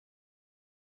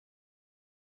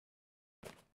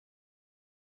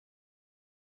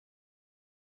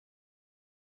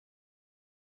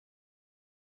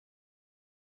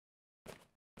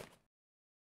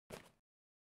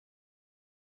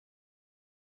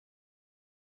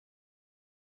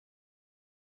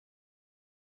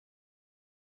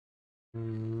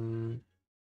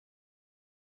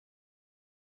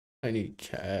 I need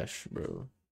cash, bro.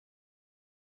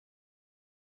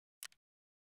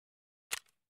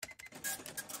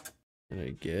 And I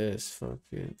guess, fuck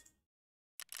it.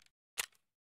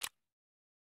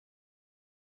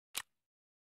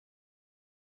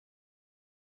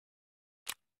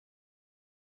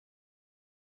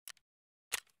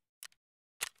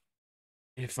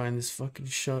 I find this fucking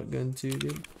shotgun too,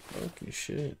 dude. Fucking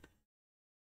shit.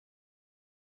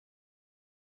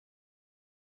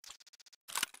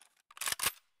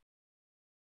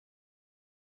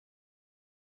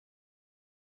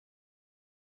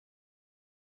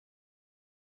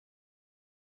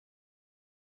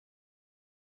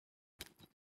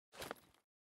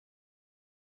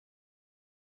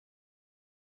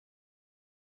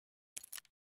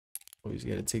 Always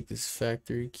gotta take this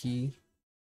factory key.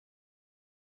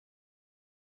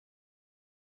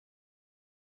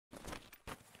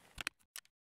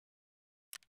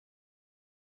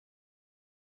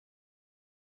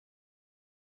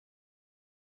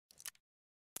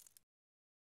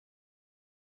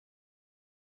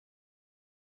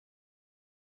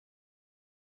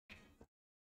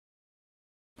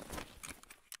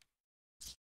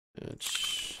 That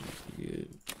should be good.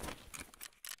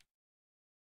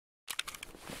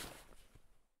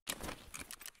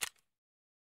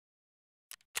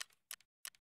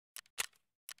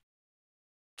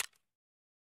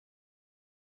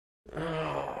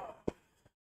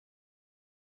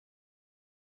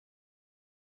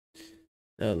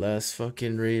 That last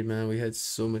fucking raid, man, we had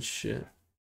so much shit.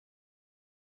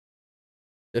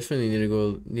 Definitely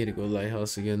need to go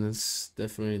lighthouse again. That's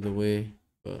definitely the way,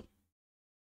 but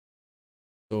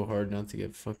so hard not to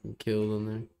get fucking killed on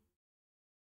there.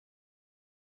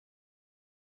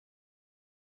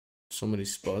 So many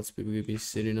spots people could be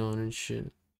sitting on and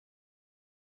shit.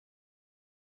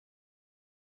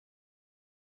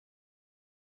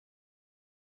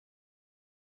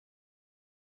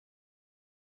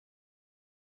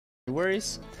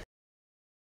 Worries?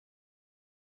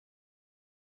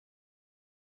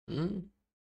 Mm.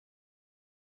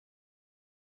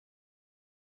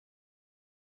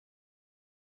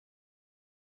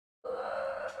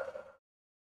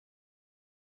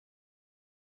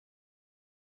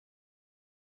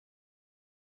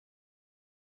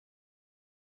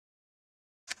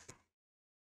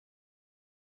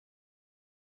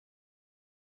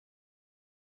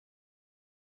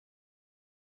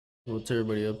 What's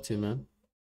everybody up to, man?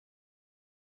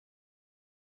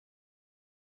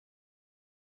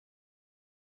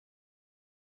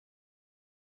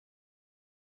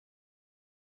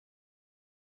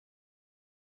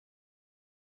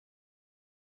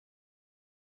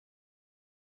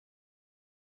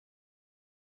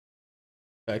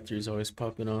 Factory's always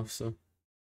popping off, so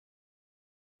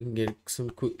we can get some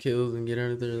quick kills and get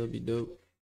out of there. That'd be dope.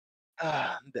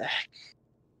 I'm back.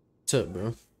 What's up,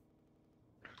 bro?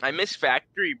 I miss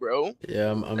Factory, bro.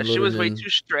 Yeah, I'm That shit was loading way in. too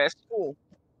stressful.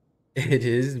 It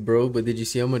is, bro. But did you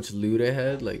see how much loot I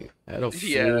had? Like, I had a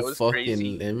Yeah, full that was fucking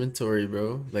crazy. inventory,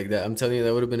 bro. Like that. I'm telling you,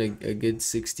 that would have been a good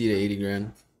 60 to 80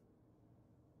 grand.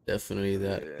 Definitely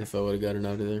that Yeah. if I would have gotten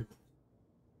out of there.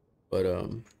 But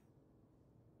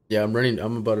yeah,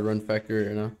 I'm about to run Factory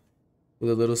right now with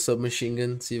a little submachine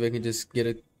gun. See if I can just get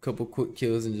a couple quick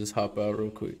kills and just hop out real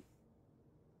quick.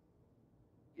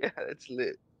 Yeah, that's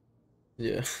lit.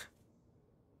 Yeah.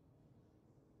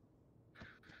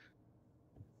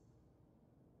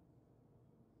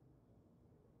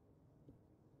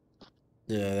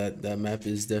 Yeah, that map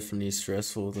is definitely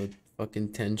stressful. The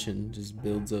fucking tension just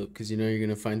builds up because you know you're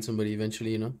gonna find somebody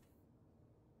eventually, you know?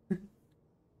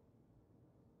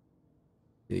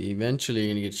 Eventually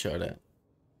you're gonna get shot at.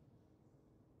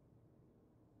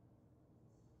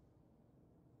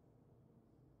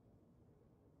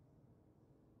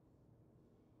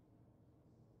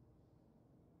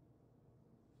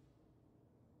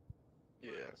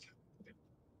 Yeah.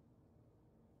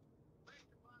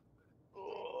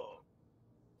 Oh.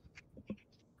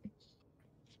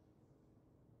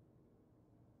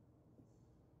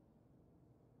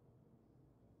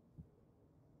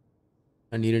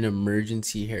 I need an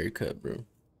emergency haircut, bro.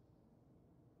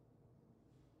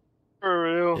 For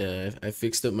real? Yeah, I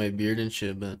fixed up my beard and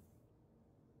shit, but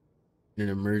an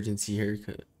emergency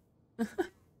haircut.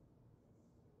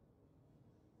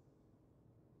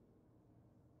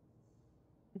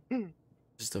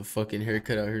 Just a fucking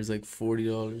haircut out here is like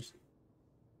 $40.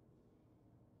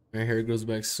 My hair goes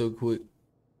back so quick.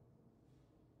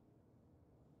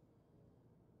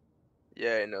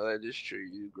 Yeah, I know that is true.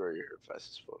 You grow your hair fast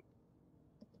as fuck.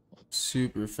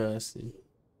 Super fast, dude.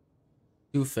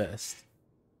 Too fast.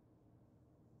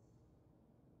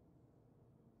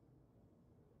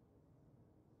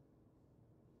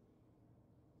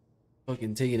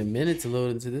 Fucking taking a minute to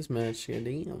load into this match. God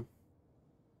damn.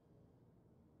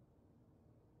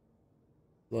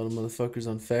 A lot of motherfuckers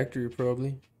on Factory,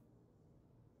 probably.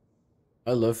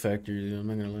 I love Factory, dude. I'm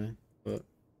not gonna lie. But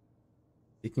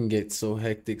it can get so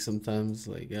hectic sometimes.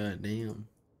 Like, god damn.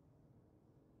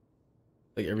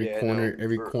 Like every Yeah, I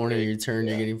know. corner Like, you turn,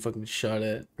 you're yeah. getting fucking shot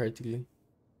at, practically.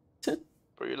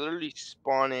 Bro, you literally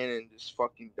spawn in and just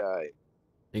fucking die.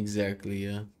 Exactly,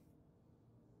 yeah.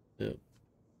 Yep.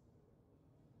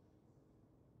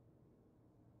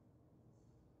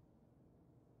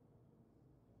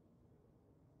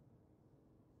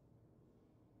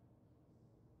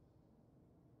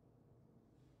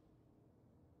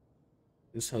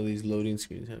 This is how these loading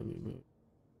screens have me, bro.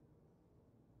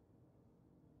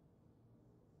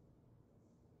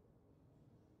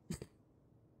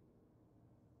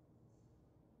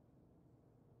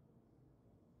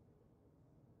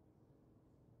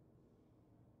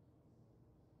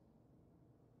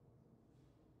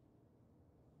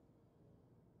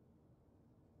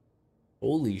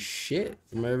 Holy shit.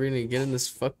 Am I ever gonna get in this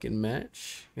fucking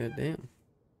match? God damn.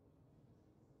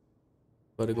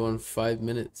 About to go in 5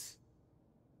 minutes.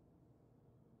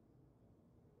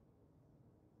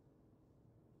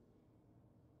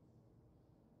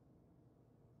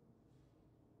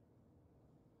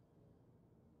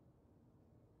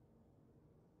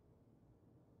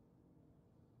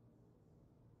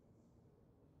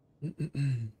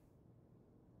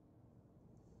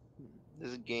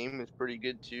 This game is pretty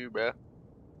good too, bro.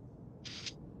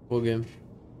 Full game.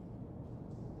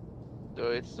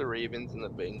 So it's the Ravens and the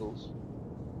Bengals.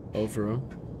 Oh, for real?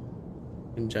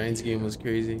 And Giants game was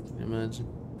crazy. Imagine.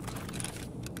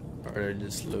 Alright, I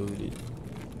just loaded.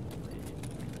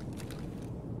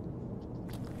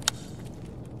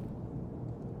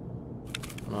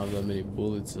 I don't have that many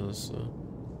bullets though, so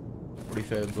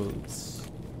 45 bullets.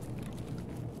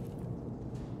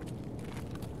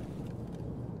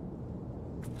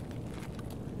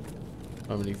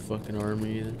 How many fucking armor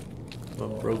either?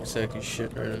 I'm a broke sack of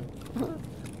shit right now.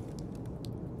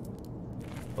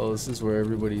 Oh, this is where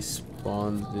everybody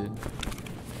spawns, dude.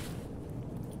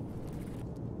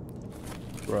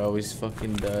 Where I always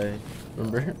fucking die.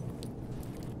 Remember?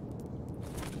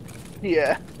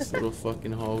 Yeah. This little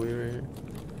fucking hallway right here.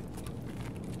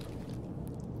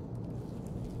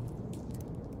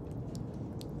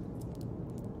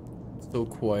 So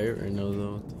quiet right now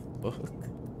though. What the fuck?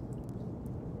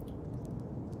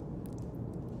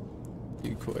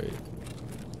 Too quiet.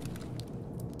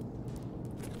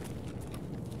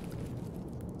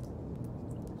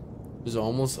 There's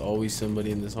almost always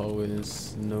somebody in this hallway and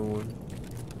there's no one.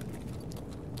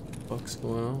 What the fuck's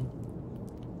going on?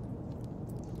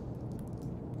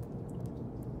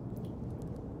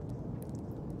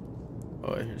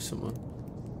 Oh, I hear someone.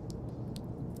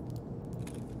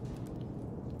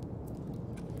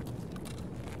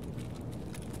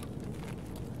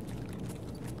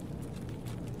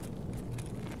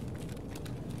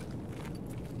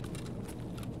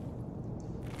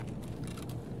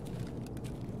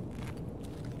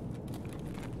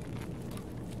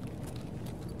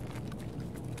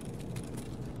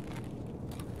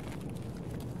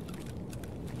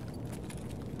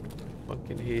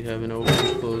 Fucking hate having open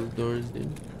and closed doors,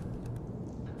 dude.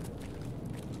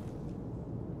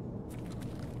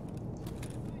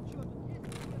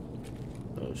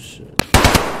 Oh shit.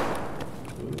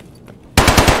 Ooh.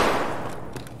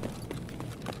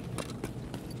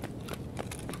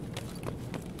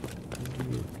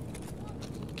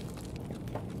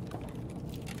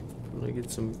 I'm gonna get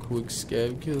some quick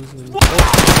scab kills and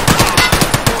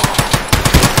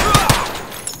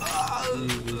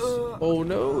Jesus. Oh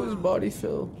no, his body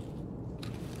fell.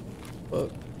 Fuck.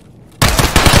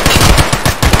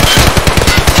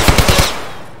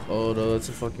 Oh no, that's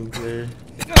a fucking player.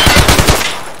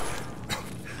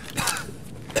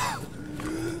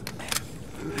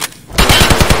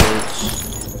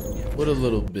 What a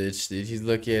little bitch, dude. He's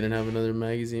lucky I didn't have another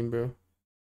magazine, bro.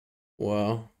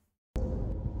 Wow.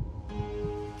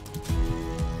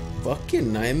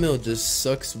 Fucking 9mm just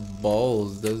sucks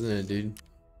balls, doesn't it, dude?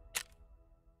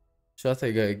 Shot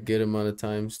that guy a good amount of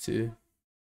times, too.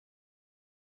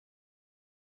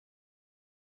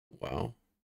 Wow.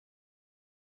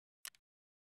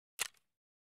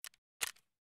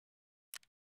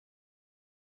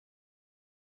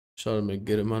 Shot him a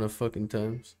good amount of fucking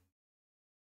times.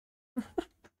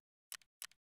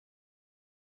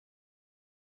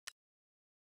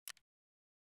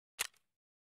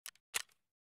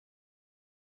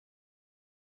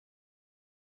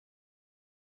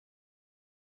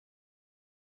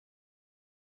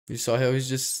 You saw how he's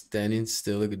just standing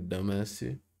still like a dumbass,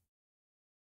 too?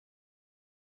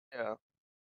 Yeah.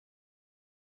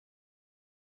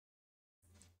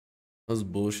 That was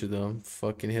bullshit, though.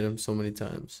 Fucking hit him so many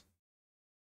times.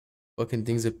 Fucking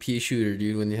thing's a pea shooter,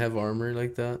 dude. When you have armor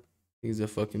like that, thing's a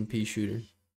fucking pea shooter.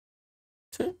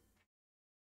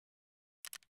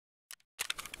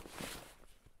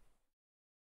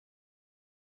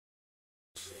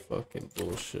 Fucking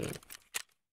bullshit.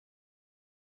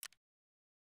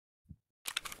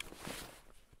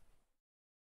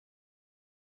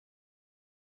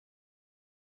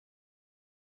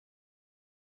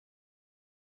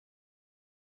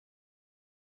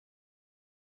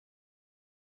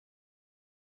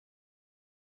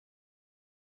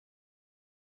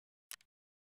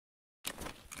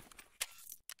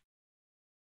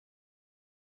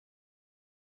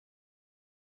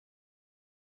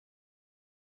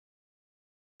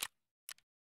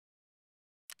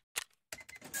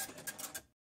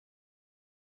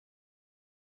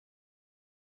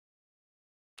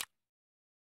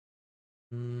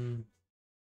 Hmm.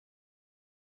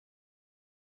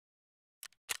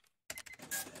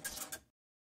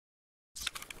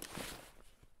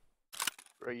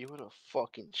 Bro, you would have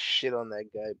fucking shit on that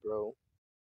guy, bro.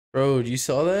 Bro, you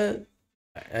saw that?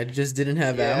 I just didn't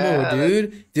have ammo, Yeah,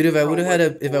 dude. Dude, if I bro, would have had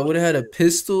what a if I would have had a bullshit.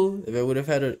 pistol, if I would have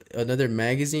had another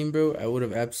magazine, bro, I would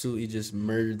have absolutely just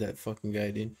murdered that fucking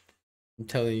guy, dude. I'm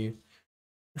telling you.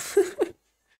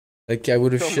 Like I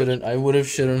would have So much.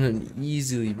 shit on him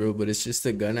easily, bro, but it's just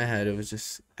the gun I had. It was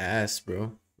just ass,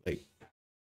 bro. Like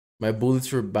my bullets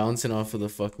were bouncing off of the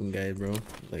fucking guy, bro.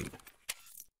 Like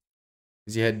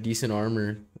cuz he had decent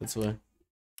armor. That's why.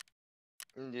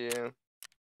 Yeah.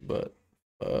 But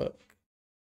fuck.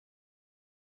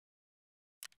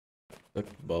 Fuck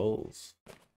balls.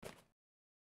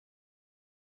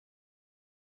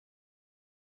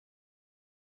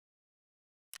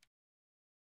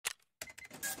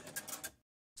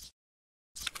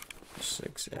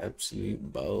 Six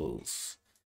absolute balls.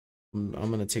 I'm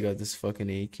gonna take out this fucking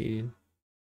AK.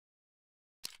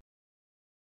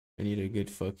 I need a good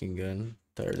fucking gun.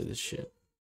 Tired of this shit.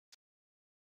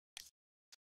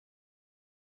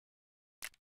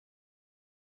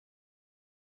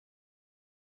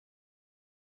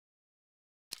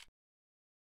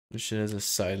 This shit has a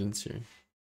silencer.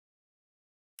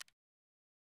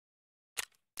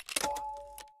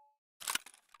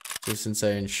 So since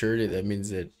I insured it, that means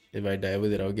that if I die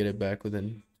with it, I'll get it back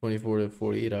within 24 to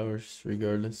 48 hours,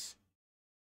 regardless.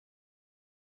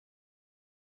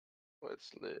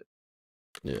 What's lit?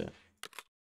 Yeah.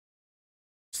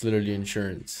 It's literally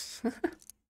insurance.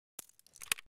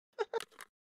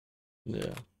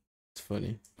 Yeah. It's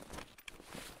funny.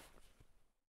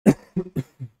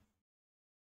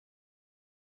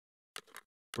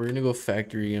 We're gonna go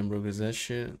factory again, bro, because that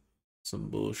shit, some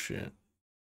bullshit.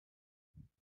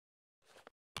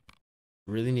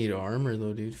 Really need armor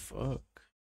though, dude. Fuck.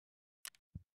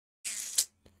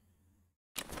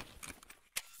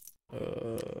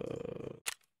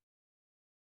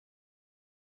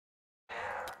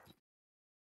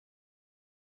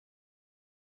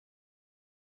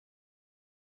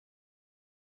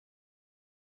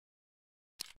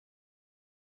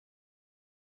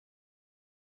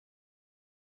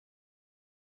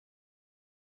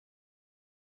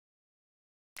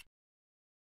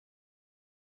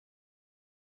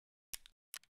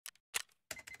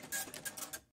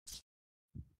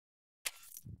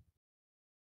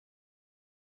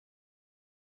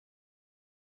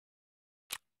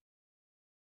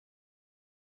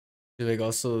 Like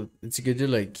also, it's good to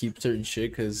like keep certain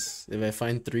shit, because if I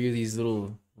find 3 of these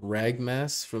little rag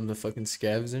masks from the fucking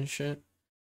scavs and shit,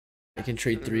 I can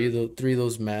trade 3 of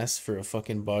those masks for a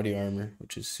fucking body armor,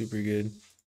 which is super good.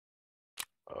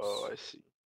 Oh, I see.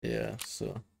 Yeah,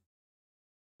 so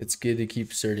it's good to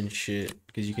keep certain shit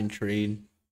because you can trade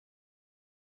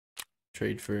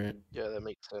for it. Yeah, that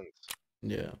makes sense.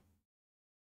 Yeah.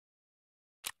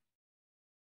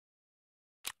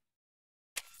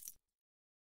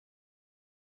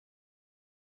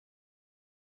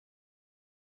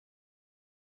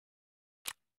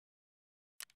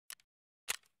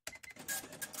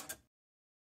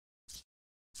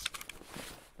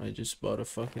 I just bought a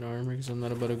fucking armor because I'm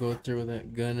not about to go through with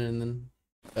that gun and then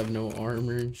have no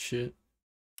armor and shit.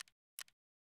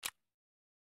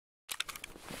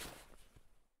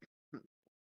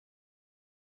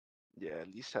 Yeah,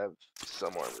 at least have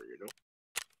some armor, you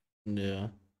know? Yeah.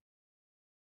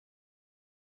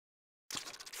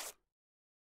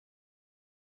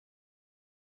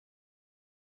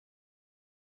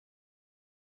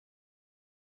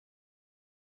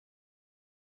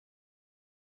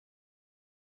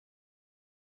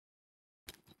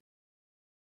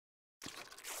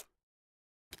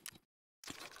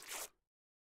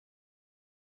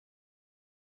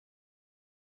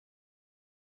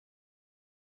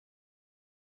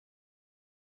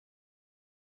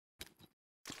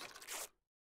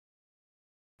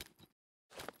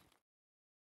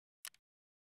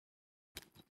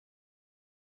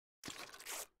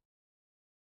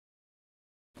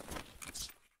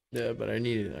 Yeah, but I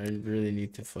really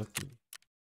need to fucking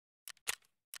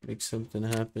make something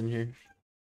happen here.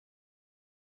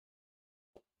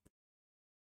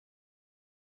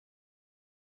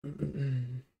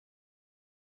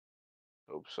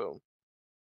 Hope so.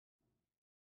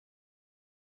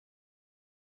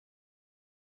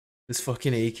 This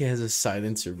fucking AK has a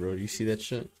silencer, bro. Do you see that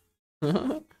shit?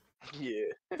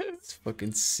 Yeah. It's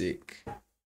fucking sick.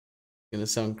 Gonna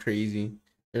sound crazy.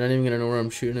 They're not even gonna know where I'm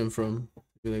shooting him from.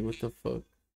 Be like, what the fuck?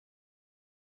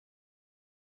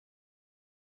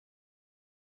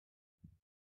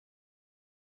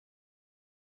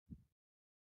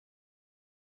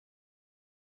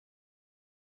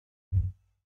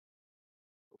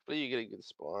 Hopefully you get a good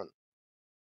spawn.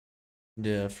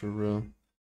 Yeah, for real.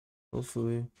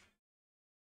 Hopefully.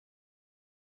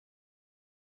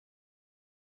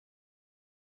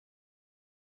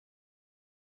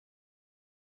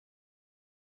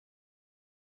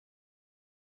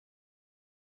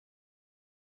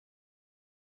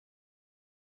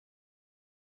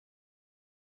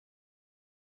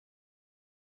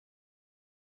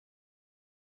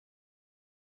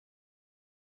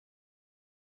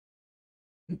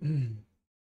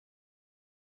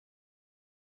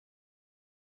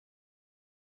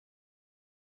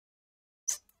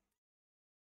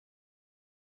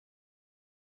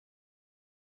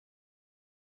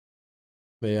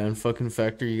 But yeah, in fucking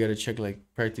factory, you gotta check like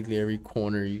practically every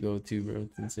corner you go to, bro.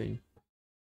 It's insane.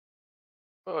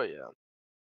 Oh yeah.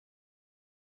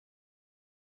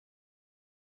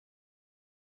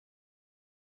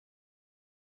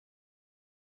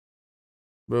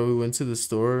 Bro, we went to the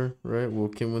store, right? Well,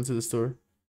 Kim went to the store.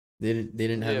 They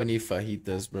didn't have Yeah. any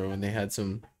fajitas, bro, and they had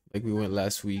some, like, we went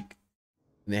last week,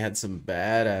 and they had some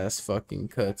badass fucking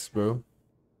cuts, bro.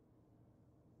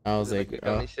 I Is was it like like, a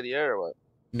carniceria or what?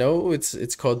 no,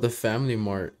 it's called the Family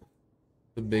Mart,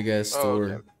 the big ass Oh,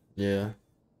 okay. store. Yeah,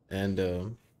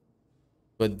 and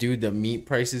but dude, the meat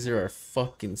prices there are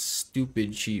fucking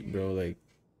stupid cheap, bro. Like,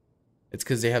 It's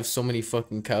because they have so many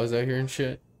fucking cows out here and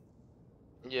shit.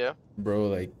 Yeah. Bro,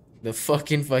 like, the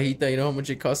fucking fajita, you know how much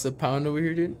it costs a pound over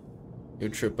here, dude?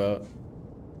 You'll trip out.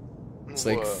 It's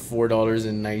like What?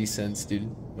 $4.90,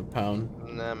 dude, a pound.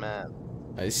 Nah, man.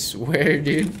 I swear,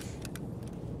 dude.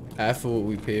 Half of what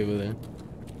we pay over there.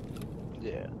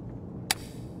 Yeah.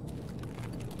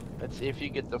 Let's see if you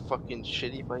get the fucking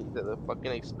shitty fajita. The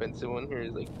fucking expensive one here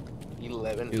is like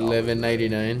 $11.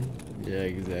 $11.99. Yeah,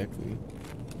 exactly.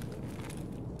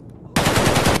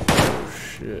 Oh,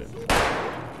 shit.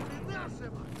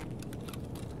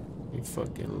 You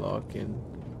fucking locking.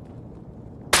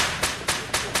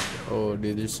 Oh,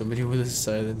 dude, there's somebody with a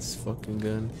silence fucking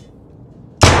gun.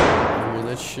 You hear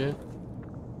that shit?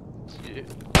 Yeah.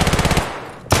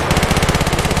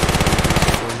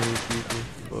 So many people.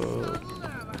 Fuck.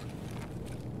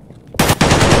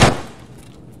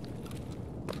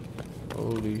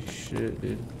 Holy shit,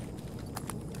 dude.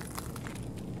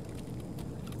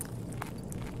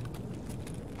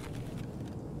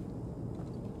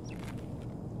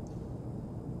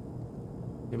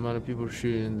 The amount of people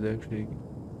shooting is actually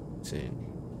insane.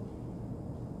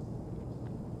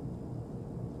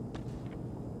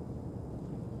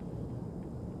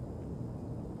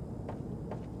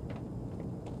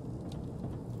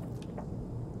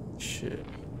 Shit.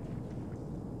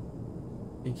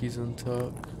 I think he's on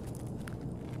top.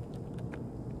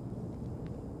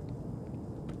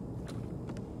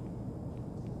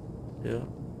 Yeah.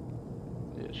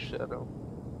 Yeah, shadow.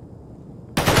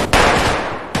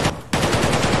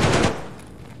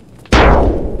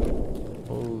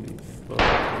 Holy fuck.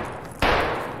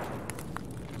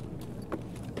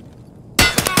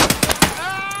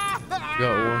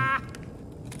 Got one.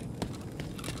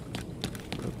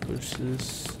 I'll push this.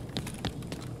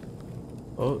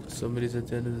 Oh, somebody's at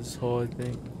the end of this hall, I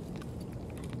think.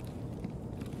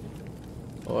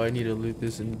 Oh, I need to loot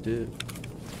this and dip.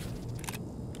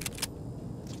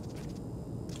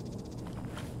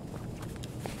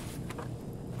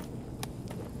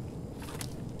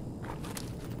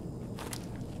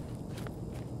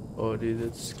 Oh, dude,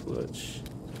 that's clutch.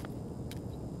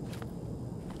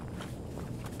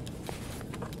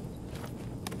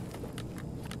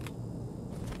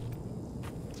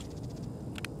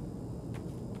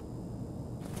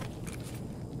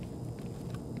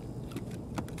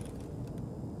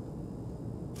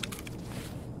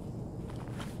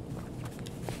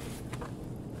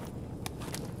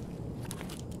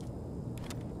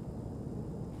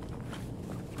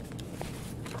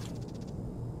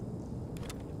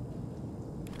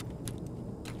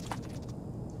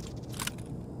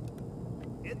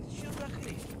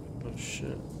 Oh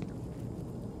shit.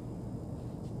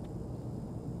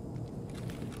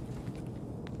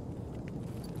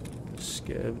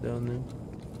 Scav down there.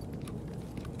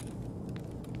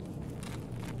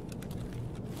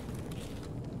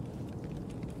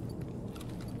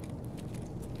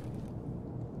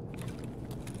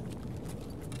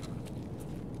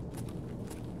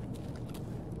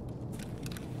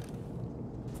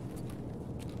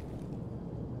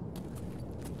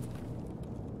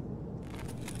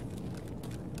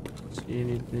 See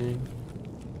anything?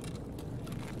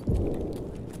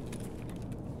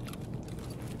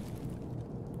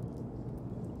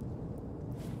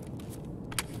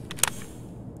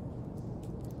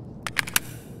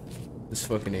 This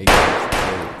fucking AK is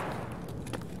great.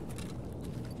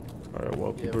 Alright,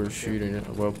 while people are shooting it,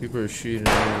 I'm gonna get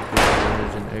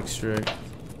damage and extract.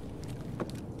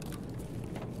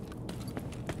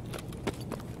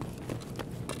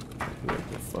 We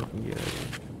have to fucking get out of here.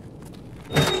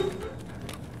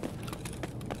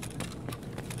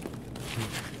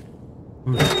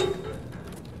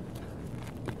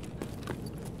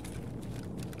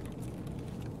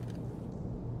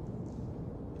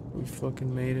 We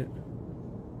fucking made it.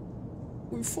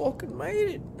 We fucking made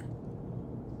it.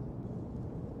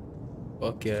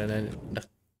 Fuck yeah, and I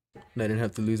didn't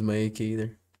have to lose my AK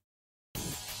either.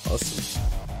 Awesome.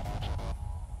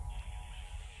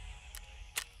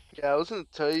 Yeah, I was gonna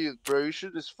tell you, bro, you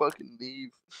should just fucking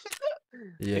leave.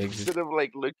 Yeah, Instead of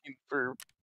like looking for,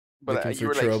 but looking you for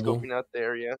were like trouble. scoping out the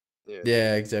area. Yeah.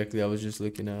 Yeah, exactly. I was just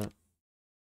looking out.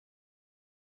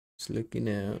 Just looking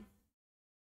out.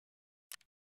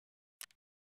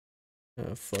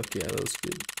 Oh, fuck yeah, that was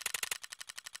good.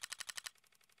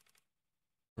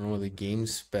 I don't know why the game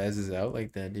spazzes out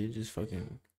like that, dude. Just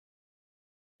fucking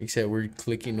makes that weird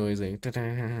clicking noise like.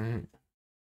 Yeah.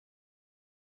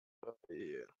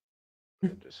 I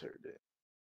just heard it.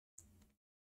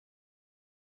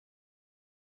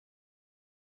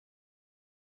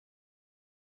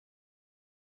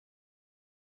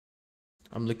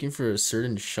 I'm looking for a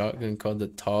certain shotgun called the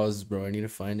Taz, bro. I need to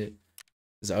find it.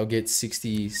 Cause I'll get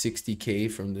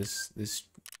 60K from this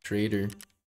trader.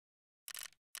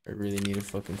 I really need to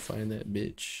fucking find that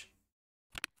bitch.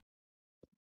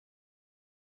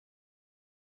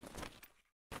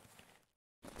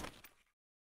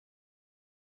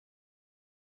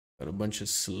 Got a bunch of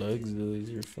slugs though.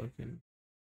 These are fucking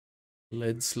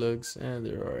lead slugs.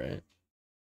 They're alright.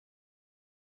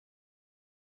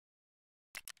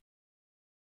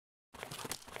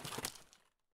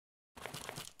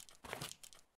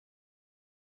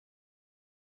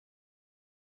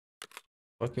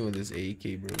 Fucking with this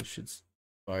AK, bro. This shit's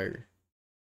fire.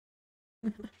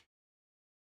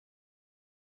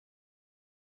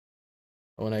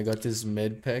 When I got this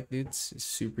med pack, dude, it's a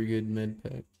super good med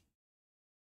pack.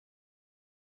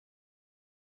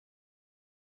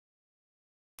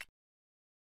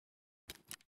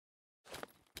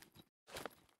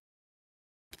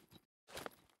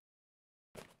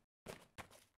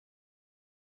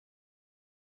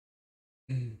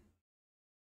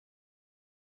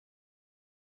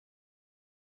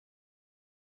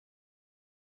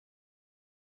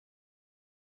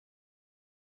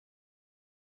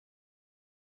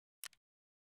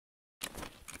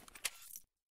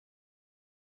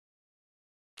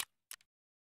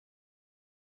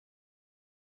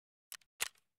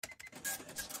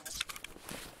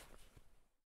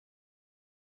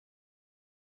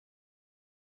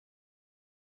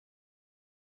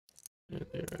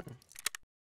 There.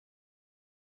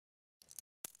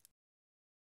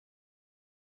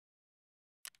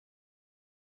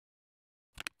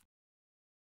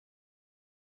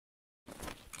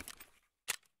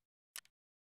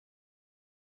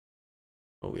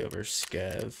 Oh, we have our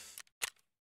scav.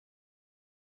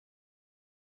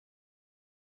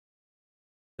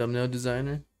 Thumbnail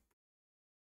designer?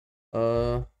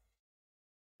 No,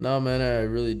 man, I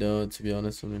really don't, to be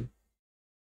honest with you.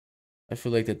 I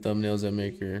feel like the thumbnails I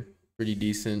make are pretty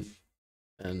decent,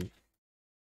 and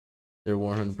they're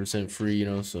 100% free, you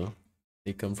know, so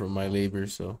they come from my labor,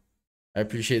 so I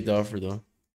appreciate the offer, though.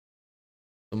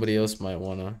 Somebody else might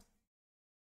want to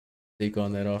take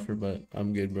on that offer, but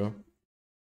I'm good, bro.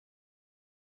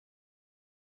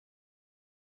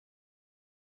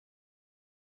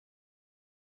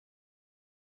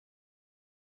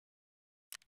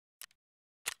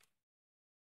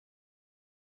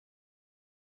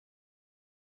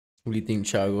 What do you think,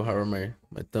 Chago? How are my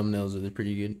thumbnails? Are they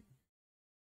pretty good?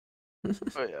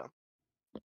 Oh yeah.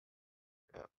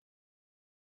 Yeah.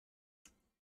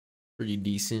 Pretty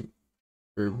decent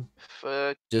for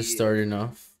Fuck just yeah. starting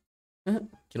off. Can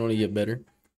only get better.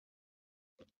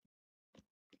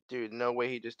 Dude, no way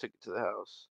he just took it to the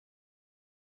house.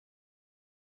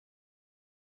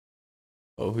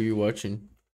 Oh, who you watching?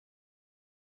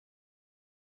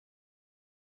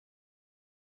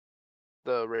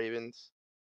 The Ravens.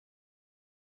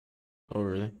 Oh,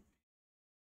 really?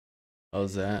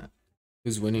 How's that?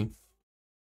 Who's winning?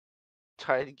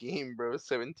 Tied game, bro.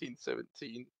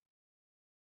 17-17.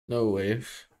 No way.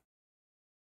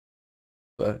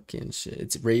 Fucking shit.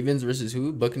 It's Ravens versus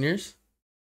who? Buccaneers?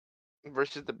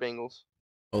 Versus the Bengals.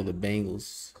 Oh, the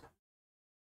Bengals.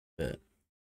 Bet.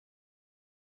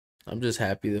 I'm just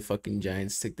happy the fucking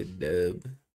Giants took the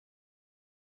dub.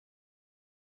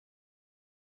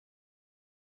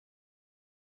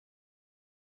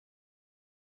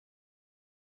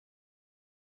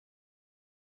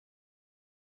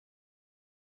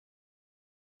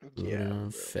 Yeah.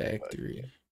 Bro,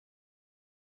 Factory.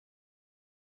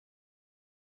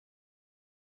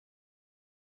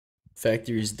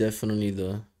 Factory is definitely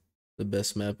the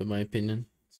best map in my opinion.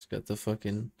 It's got the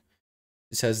fucking.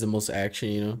 This has the most action,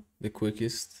 you know, the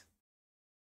quickest.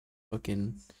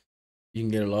 Fucking, you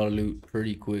can get a lot of loot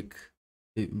pretty quick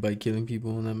by killing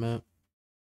people on that map.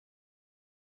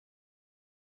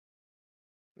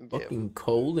 Yeah, Fucking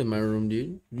cold in my room,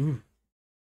 dude.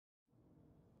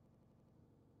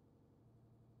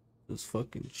 It's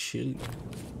fucking chilly.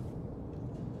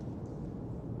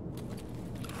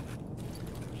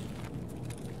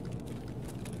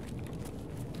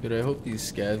 Dude, I hope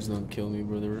these scavs don't kill me,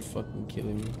 bro. They were fucking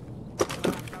killing me.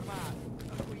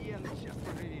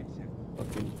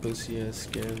 Fucking pussy ass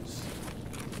scavs.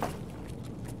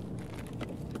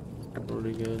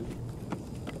 Pretty good.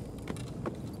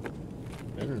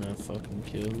 Better not fucking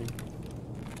kill me.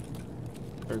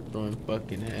 Start throwing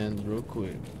fucking hands real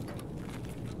quick.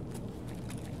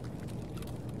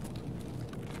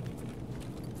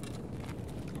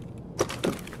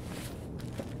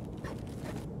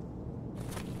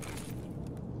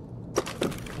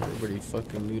 Everybody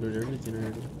fucking looted everything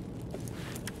already.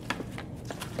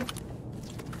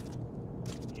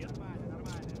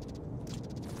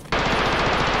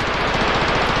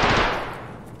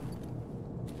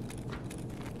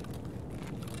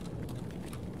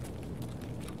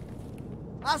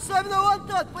 Особенно вон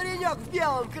тот паренек в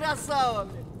белом, красава,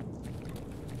 блин.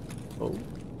 Oh.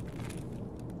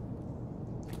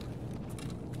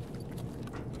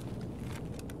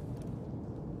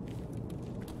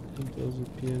 I think that was a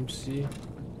PMC.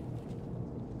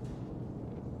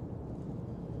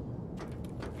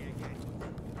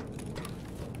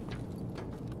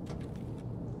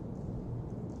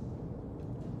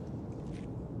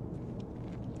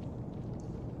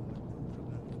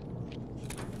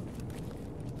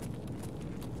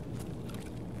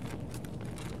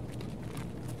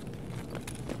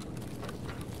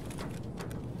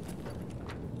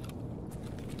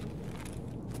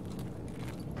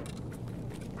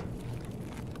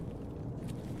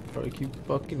 I keep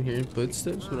fucking hearing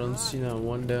footsteps, but I don't see not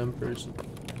one damn person.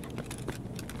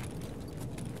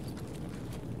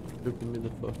 Tripping me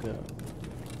the fuck out.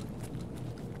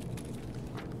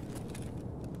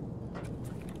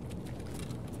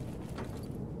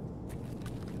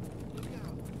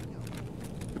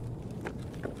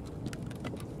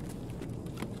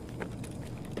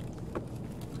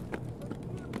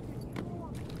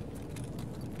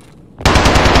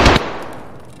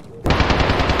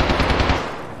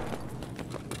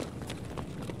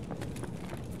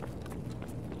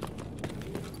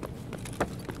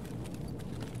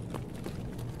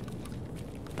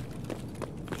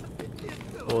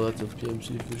 Oh, that's a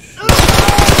PMC for sure.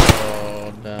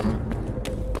 Oh, damn.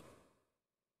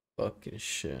 Fucking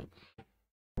shit.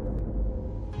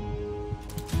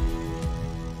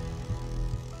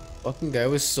 Fucking guy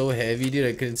was so heavy, dude.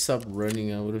 I couldn't stop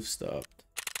running. I would have stopped.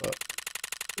 Fuck.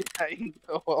 I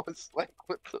know. I was like,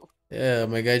 what the? Yeah,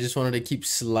 my guy just wanted to keep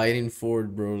sliding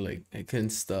forward, bro. Like I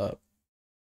couldn't stop.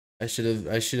 I should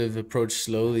have approached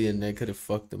slowly, and I could have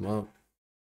fucked him up.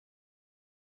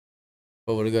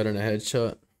 I would have gotten a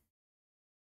headshot.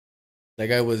 That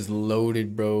guy was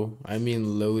loaded, bro. I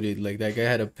mean loaded. Like that guy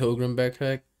had a pilgrim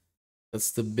backpack.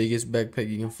 That's the biggest backpack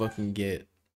you can fucking get.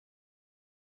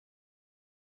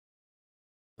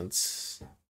 That's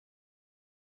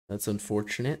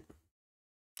unfortunate.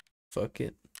 Fuck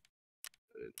it.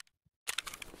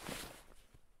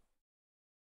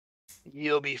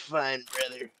 You'll be fine,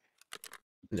 brother.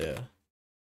 Yeah.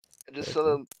 I just saw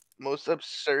the most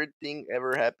absurd thing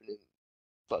ever happen in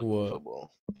fucking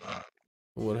football.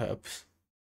 What happened?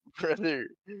 Brother,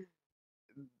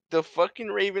 the fucking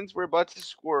Ravens were about to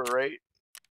score, right?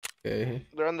 Okay.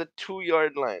 They're on the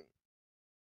 2-yard line.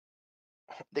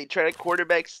 They try to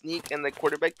quarterback sneak, and the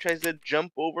quarterback tries to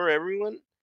jump over everyone.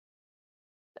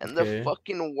 And the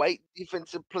fucking white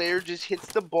defensive player just hits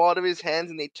the ball out of his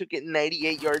hands, and they took it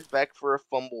 98 yards back for a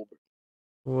fumble.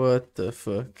 What the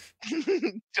fuck?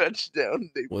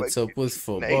 Touchdown. What's up with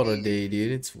football today,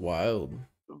 dude? It's wild.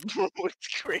 Bro,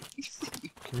 it's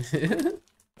crazy.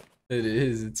 It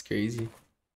is. It's crazy.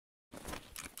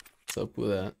 What's up with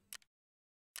that?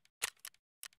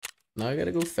 Now I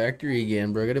gotta go factory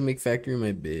again, bro. I gotta make factory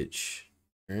my bitch.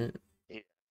 Alright? Yeah,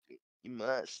 you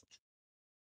must.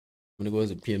 I'm gonna go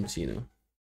as a PMC now.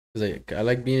 Cause I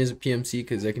like being as a PMC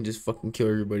because I can just fucking kill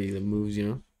everybody that moves, you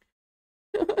know?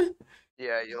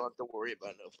 Yeah, you don't have to worry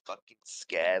about no fucking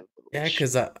scab. Yeah,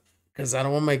 cause I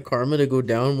don't want my karma to go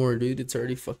down more, dude. It's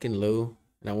already fucking low.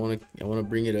 And I wanna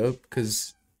bring it up,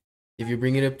 cause if you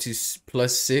bring it up to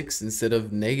 +6 instead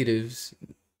of negatives,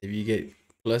 if you get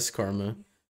plus karma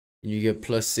and you get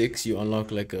 +6, you unlock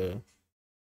like a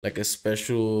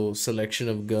special selection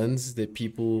of guns that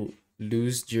people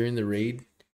lose during the raid.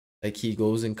 Like he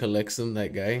goes and collects them,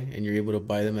 that guy, and you're able to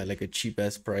buy them at like a cheap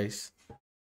ass price.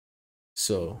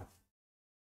 So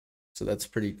that's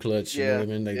pretty clutch, you know what I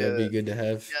mean? Like that'd be good to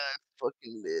have. Yeah, that's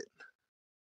fucking lit.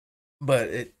 But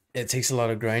it takes a lot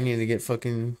of grinding to get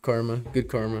fucking karma, good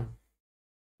karma,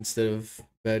 instead of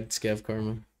bad scav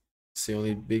karma. It's the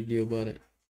only big deal about it.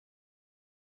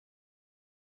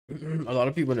 A lot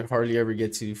of people hardly ever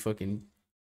get to fucking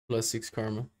 +6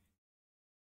 karma.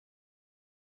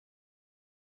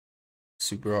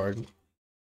 Super hard.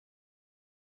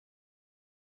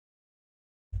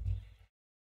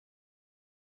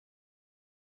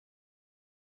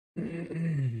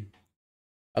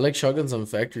 I like shotguns on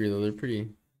factory though. They're pretty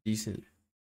decent.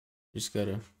 Just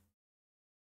gotta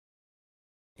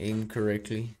aim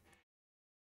correctly.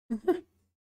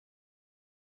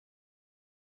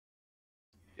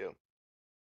 Yeah.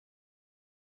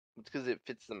 It's because it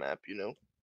fits the map, you know?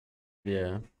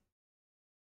 Yeah.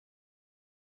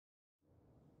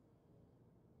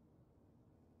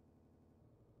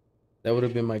 That would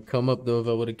have been my come up though if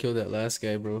I would have killed that last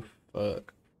guy, bro.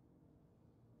 Fuck.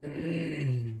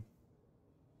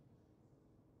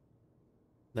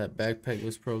 That backpack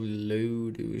was probably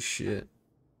loaded with shit.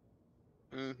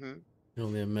 Mm-hmm. I can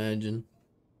only imagine.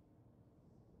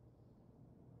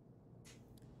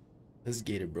 Let's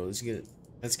get it, bro. Let's get it.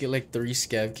 Let's get like 3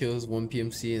 scav kills, 1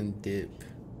 PMC, and dip.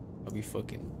 I'll be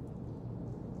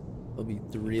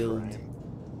thrilled. Prime.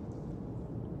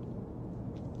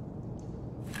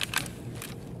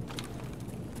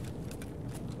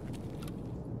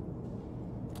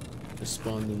 I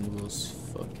spawned in the most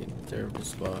fucking terrible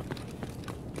spot.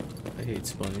 I hate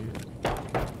spawning.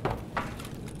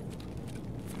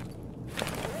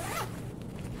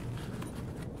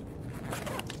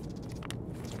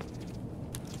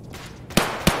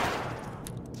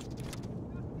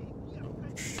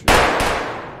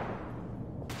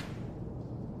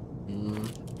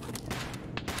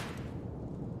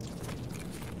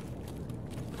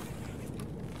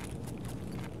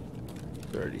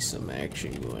 Already some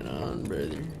action going on,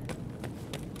 brother.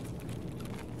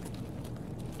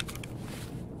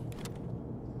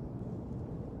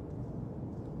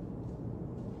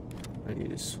 I need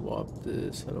to swap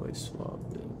this. How do I swap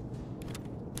it?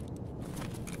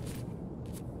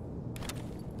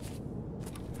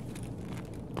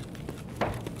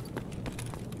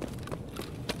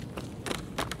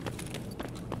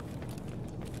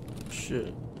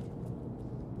 Shit.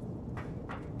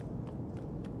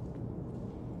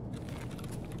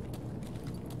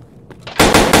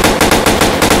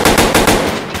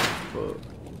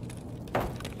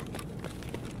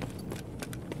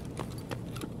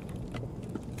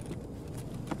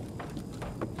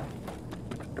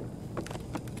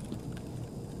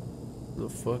 The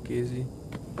fuck is he?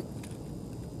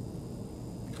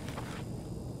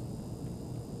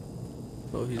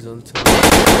 Oh, he's on top.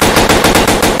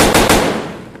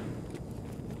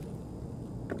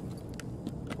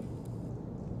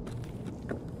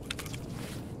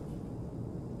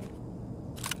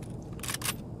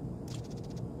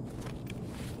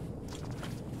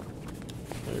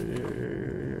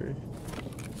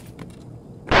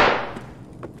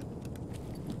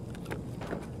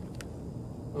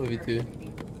 Love you too.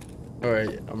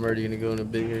 Alright, I'm already gonna go in a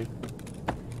big egg.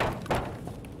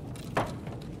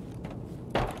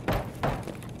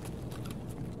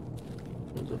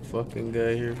 There's a fucking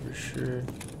guy here for sure.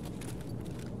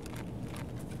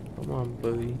 Come on,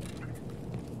 buddy.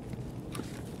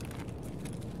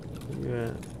 Where you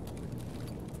at?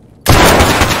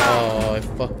 Oh, I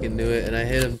fucking knew it, and I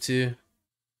hit him too.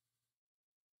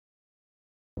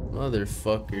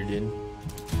 Motherfucker, dude.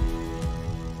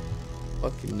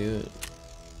 Fucking knew it.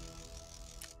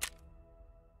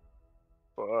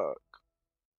 Fuck.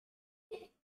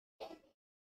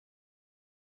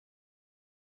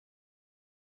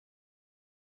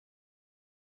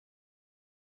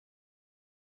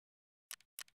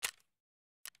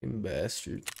 Fucking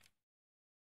bastard.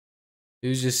 He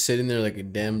was just sitting there like a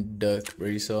damn duck, bro.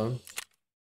 You saw him?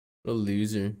 What a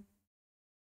loser.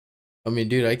 I mean,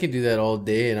 dude, I can do that all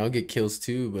day and I'll get kills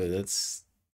too, but that's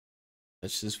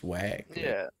just whack.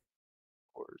 Yeah.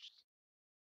 Of course.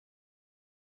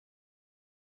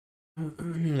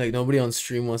 Like nobody on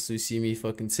stream wants to see me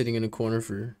fucking sitting in a corner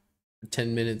for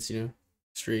 10 minutes, you know,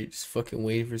 straight, just fucking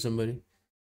waiting for somebody.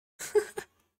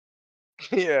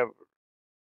 Yeah.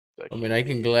 I mean, I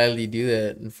can gladly do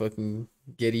that and fucking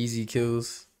get easy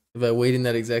kills if I wait in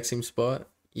that exact same spot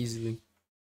easily.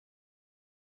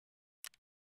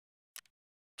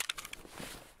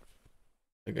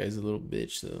 That guy's a little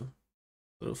bitch though,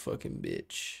 little fucking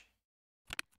bitch.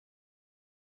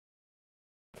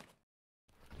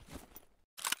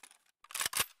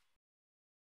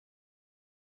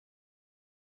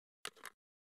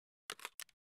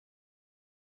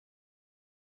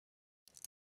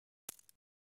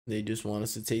 They just want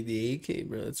us to take the AK,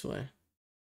 bro. That's why.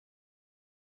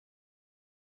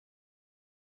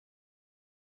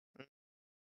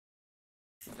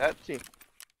 That team.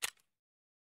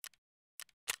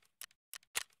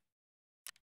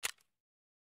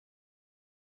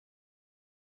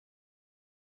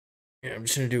 Yeah, I'm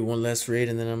just gonna do one last raid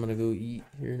and then I'm gonna go eat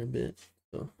here in a bit.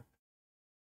 So.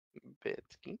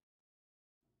 Bitsky.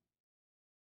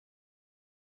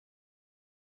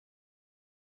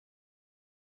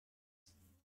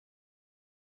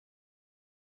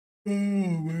 Oh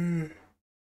man.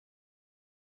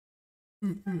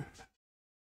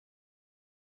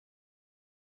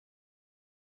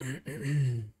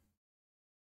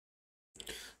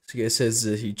 This guy says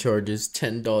that he charges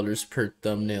 $10 per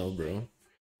thumbnail, bro.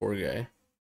 Poor guy.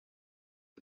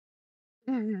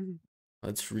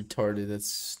 That's retarded.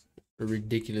 That's a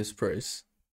ridiculous price.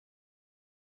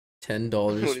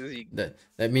 $10.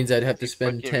 That means I'd have to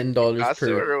spend $10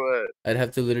 per. I'd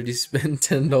have to literally spend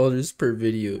 $10 per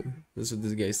video. That's what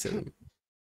this guy's saying.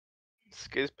 This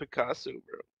guy's Picasso,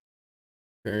 bro.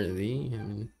 Apparently, I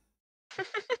mean.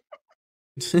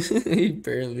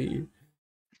 Apparently.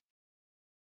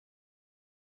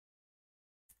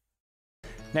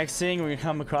 Next thing, we're gonna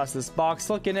come across this box.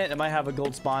 Look in it. It might have a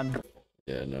gold spawn.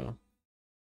 Yeah, no.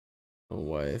 I don't know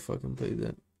why I fucking played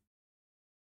that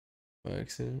by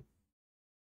accident.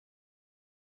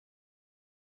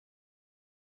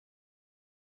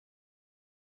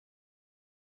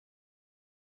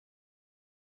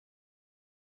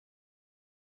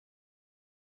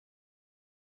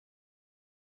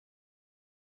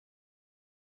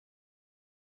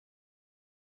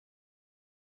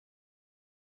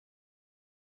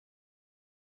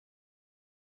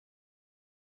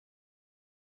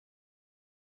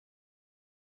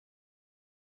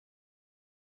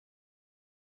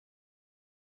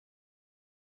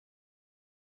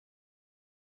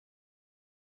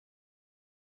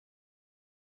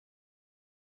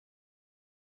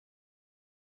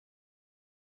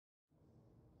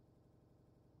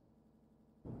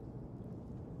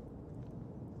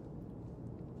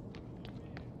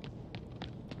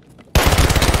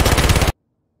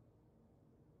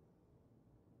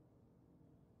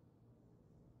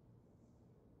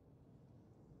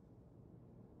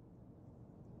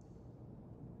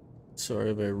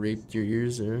 Sorry if I raped your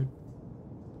ears there.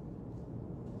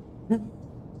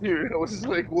 Dude, I was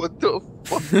like, what the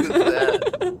fuck is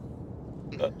that?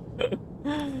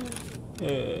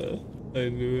 I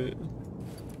knew it.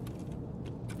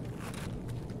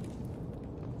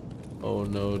 Oh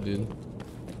no, dude.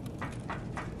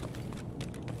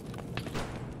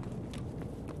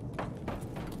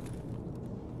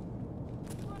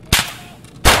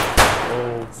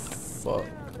 Oh fuck.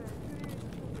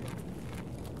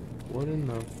 What in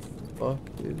the fuck,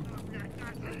 dude?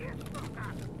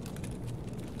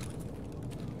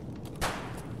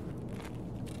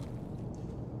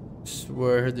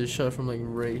 Swear I heard this shot from like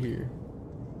right here.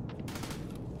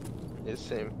 Yeah,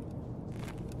 same.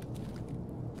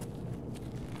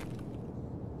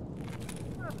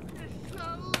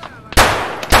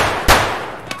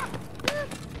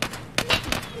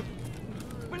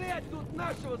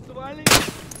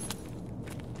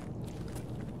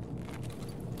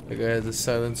 That guy has a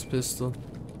silenced pistol.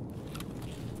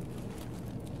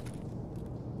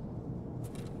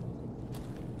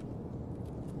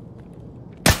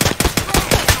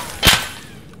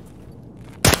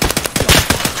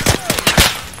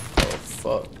 Oh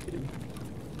fuck, dude.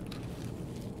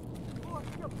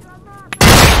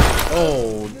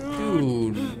 Oh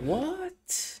dude,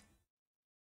 what?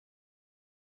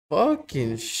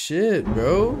 Fucking shit,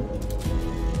 bro.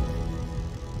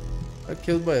 Got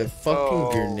killed by a fucking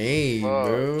grenade, fuck.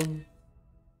 bro.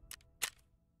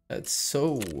 That's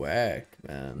so whack,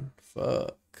 man.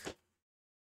 Fuck.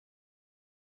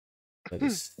 That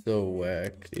is so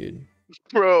whack, dude.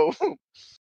 Bro,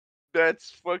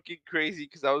 that's fucking crazy,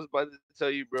 because I was about to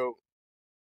tell you, bro.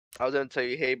 I was gonna tell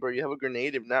you, hey, bro, you have a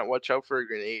grenade. If not, watch out for a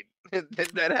grenade. And then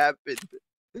that happened.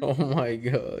 Oh my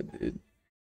god, dude.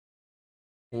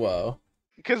 Wow.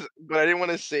 But I didn't want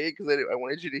to say it because I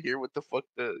wanted you to hear what the fuck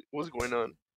was going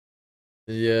on.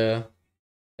 Yeah.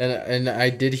 And I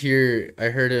did hear, I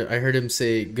heard him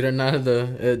say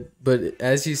granada, but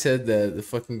as he said that, the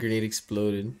fucking grenade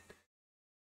exploded.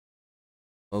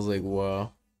 I was like,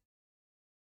 wow.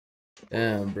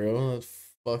 Damn, bro, that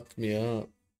fucked me up.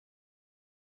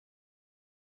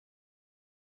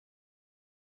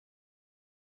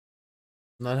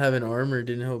 Not having armor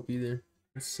didn't help either.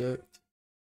 It sucked.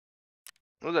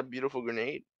 It was a beautiful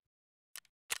grenade.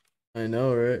 I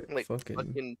know, right? Like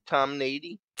fucking Tom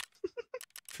Nady,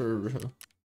 for real.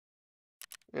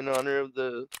 in honor of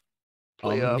the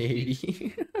Tom playoff.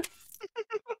 Nady.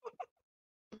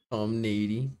 Tom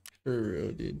Nady. For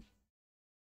real, dude.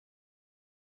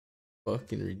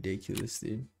 Fucking ridiculous,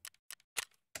 dude.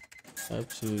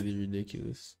 Absolutely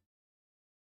ridiculous.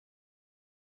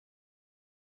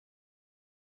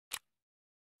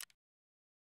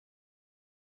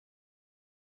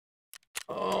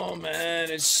 Oh man,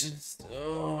 it's just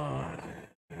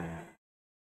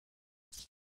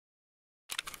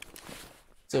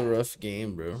it's a rough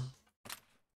game, bro.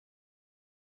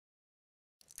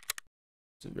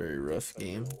 It's a very rough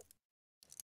game.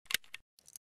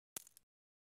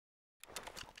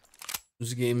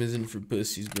 This game isn't for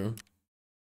pussies, bro.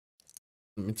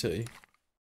 Let me tell you.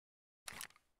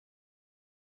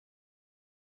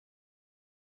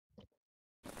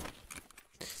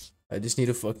 I just need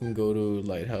to fucking go to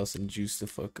Lighthouse and juice the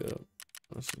fuck up.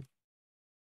 Honestly.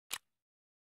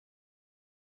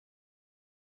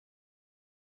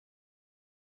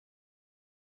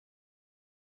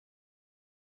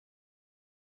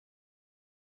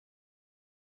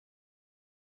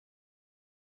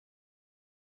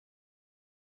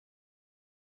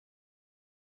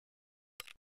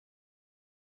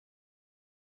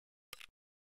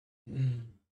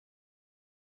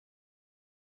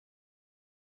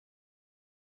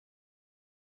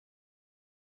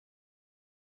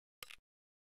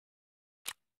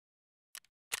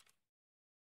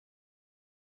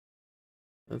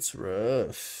 That's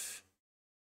rough.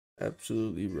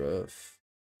 Absolutely rough.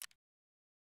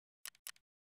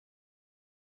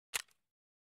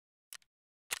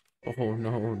 Oh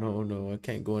no, no, no. I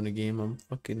can't go in the game. I'm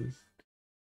fucking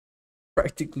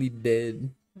practically dead.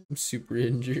 I'm super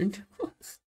injured.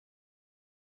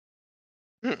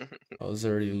 I was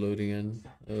already loading in.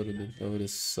 That would have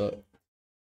sucked.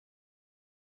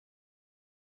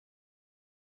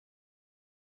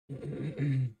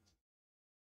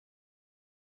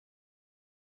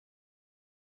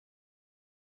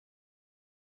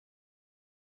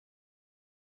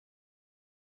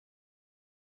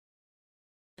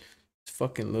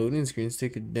 Fucking loading screens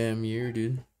take a damn year,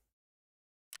 dude.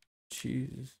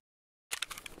 Jesus.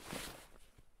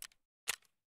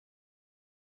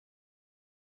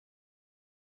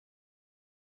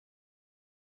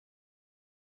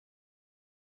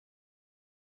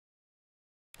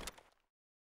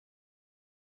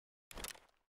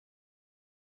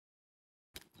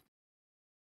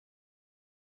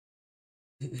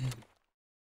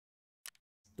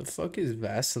 The fuck is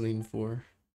Vaseline for?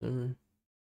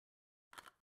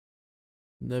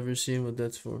 Never seen what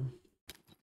that's for.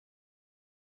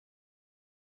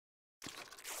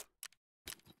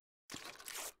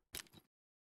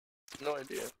 No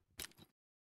idea.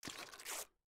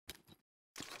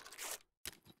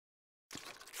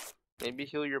 Maybe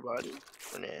heal your body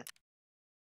or nah.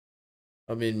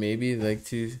 I mean, maybe like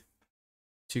to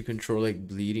control like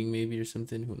bleeding, maybe, or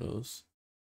something. Who knows?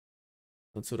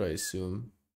 That's what I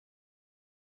assume.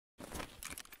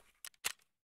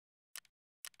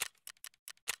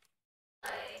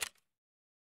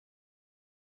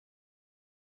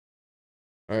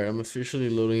 Alright, I'm officially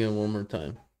loading in one more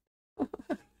time.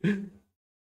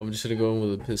 I'm just gonna go in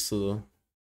with a pistol though.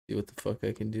 See what the fuck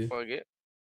I can do. Fuck it.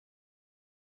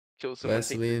 Kill someone,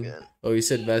 take your Vaseline. gun. Oh, you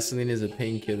said Vaseline is a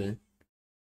painkiller.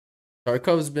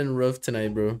 Tarkov's been rough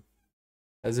tonight, bro.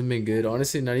 Hasn't been good.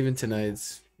 Honestly, not even tonight.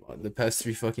 It's the past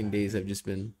 3 fucking days have just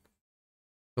been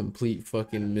complete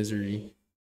fucking misery.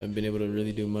 I haven't been able to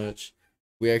really do much.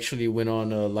 We actually went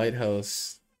on a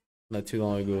Lighthouse not too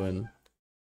long ago, and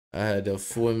I had a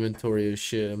full inventory of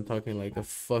shit. I'm talking like a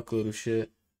fuckload of shit.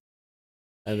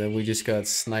 And then we just got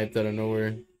sniped out of nowhere.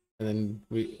 And then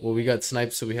we got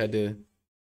sniped, so we had to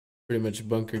pretty much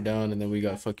bunker down, and then we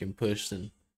got fucking pushed,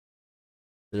 and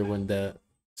there went that.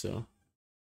 So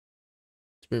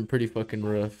it's been pretty fucking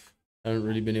rough. I haven't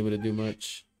really been able to do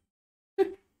much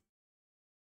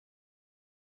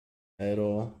at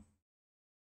all.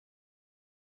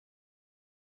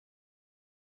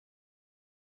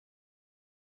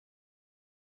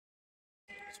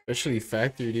 Especially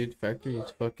Factory, dude. Factory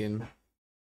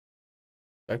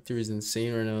is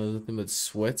insane right now. There's nothing but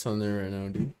sweats on there right now,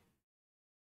 dude.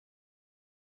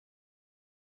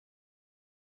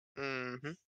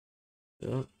 Mm-hmm.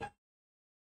 Yeah.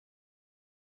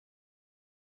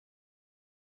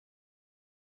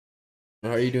 How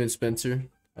are you doing, Spencer?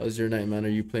 How's your night, man? Are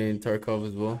you playing Tarkov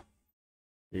as well? Or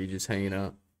are you just hanging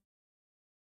out?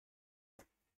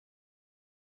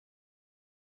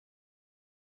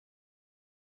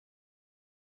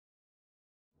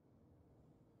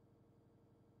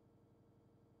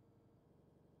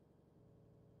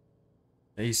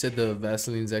 He said the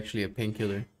Vaseline's actually a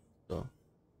painkiller. So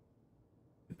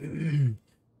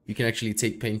you can actually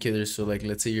take painkillers. So like,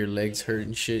 let's say your legs hurt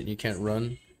and shit and you can't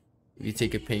run. If you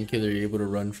take a painkiller, you're able to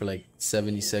run for like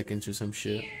 70 seconds or some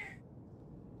shit.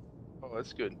 Oh,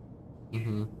 that's good.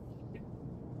 Mm-hmm.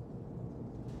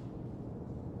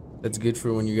 That's good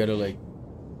for when you gotta like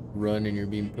run and you're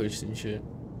being pushed and shit.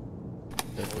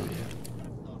 Definitely.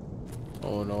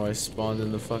 Oh no, I spawned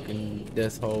in the fucking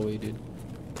death hallway, dude.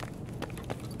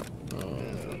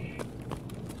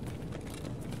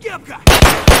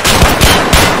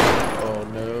 Oh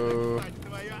no.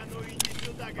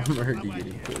 I'm already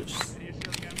getting pushed.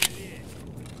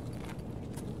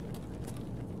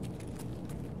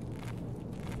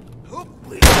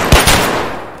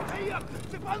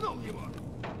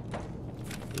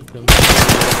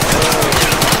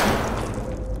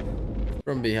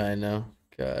 From behind now.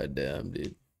 God damn,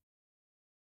 dude.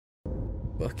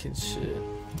 Fucking shit.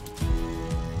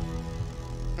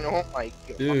 Oh my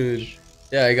god. Dude.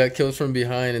 Yeah, I got killed from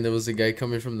behind and there was a guy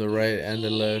coming from the right and the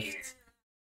left.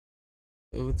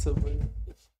 Oh, what's up, man?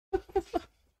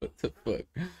 What the fuck?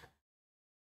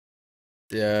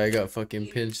 Yeah, I got fucking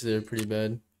pinched there pretty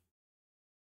bad.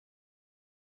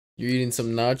 You eating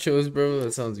some nachos, bro?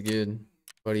 That sounds good.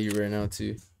 About to eat right now,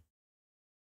 too.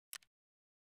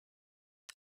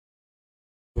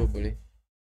 Go, buddy.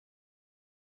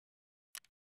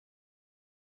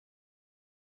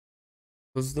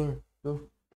 Close the door. Go.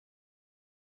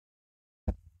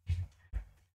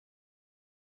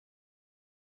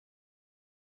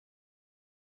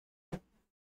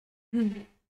 I'm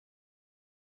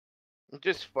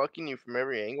just fucking you from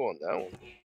every angle on that one.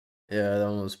 Yeah, that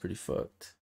one was pretty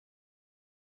fucked.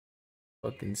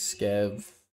 Fucking scav,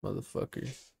 motherfucker.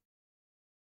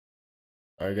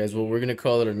 Alright guys, well we're gonna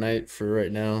call it a night for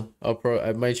right now.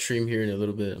 I might stream here in a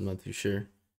little bit, I'm not too sure.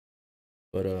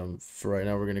 But for right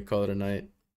now we're gonna call it a night.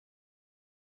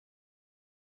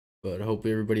 But I hope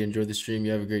everybody enjoyed the stream.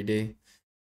 You have a great day.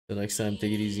 Till next time,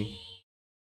 take it easy.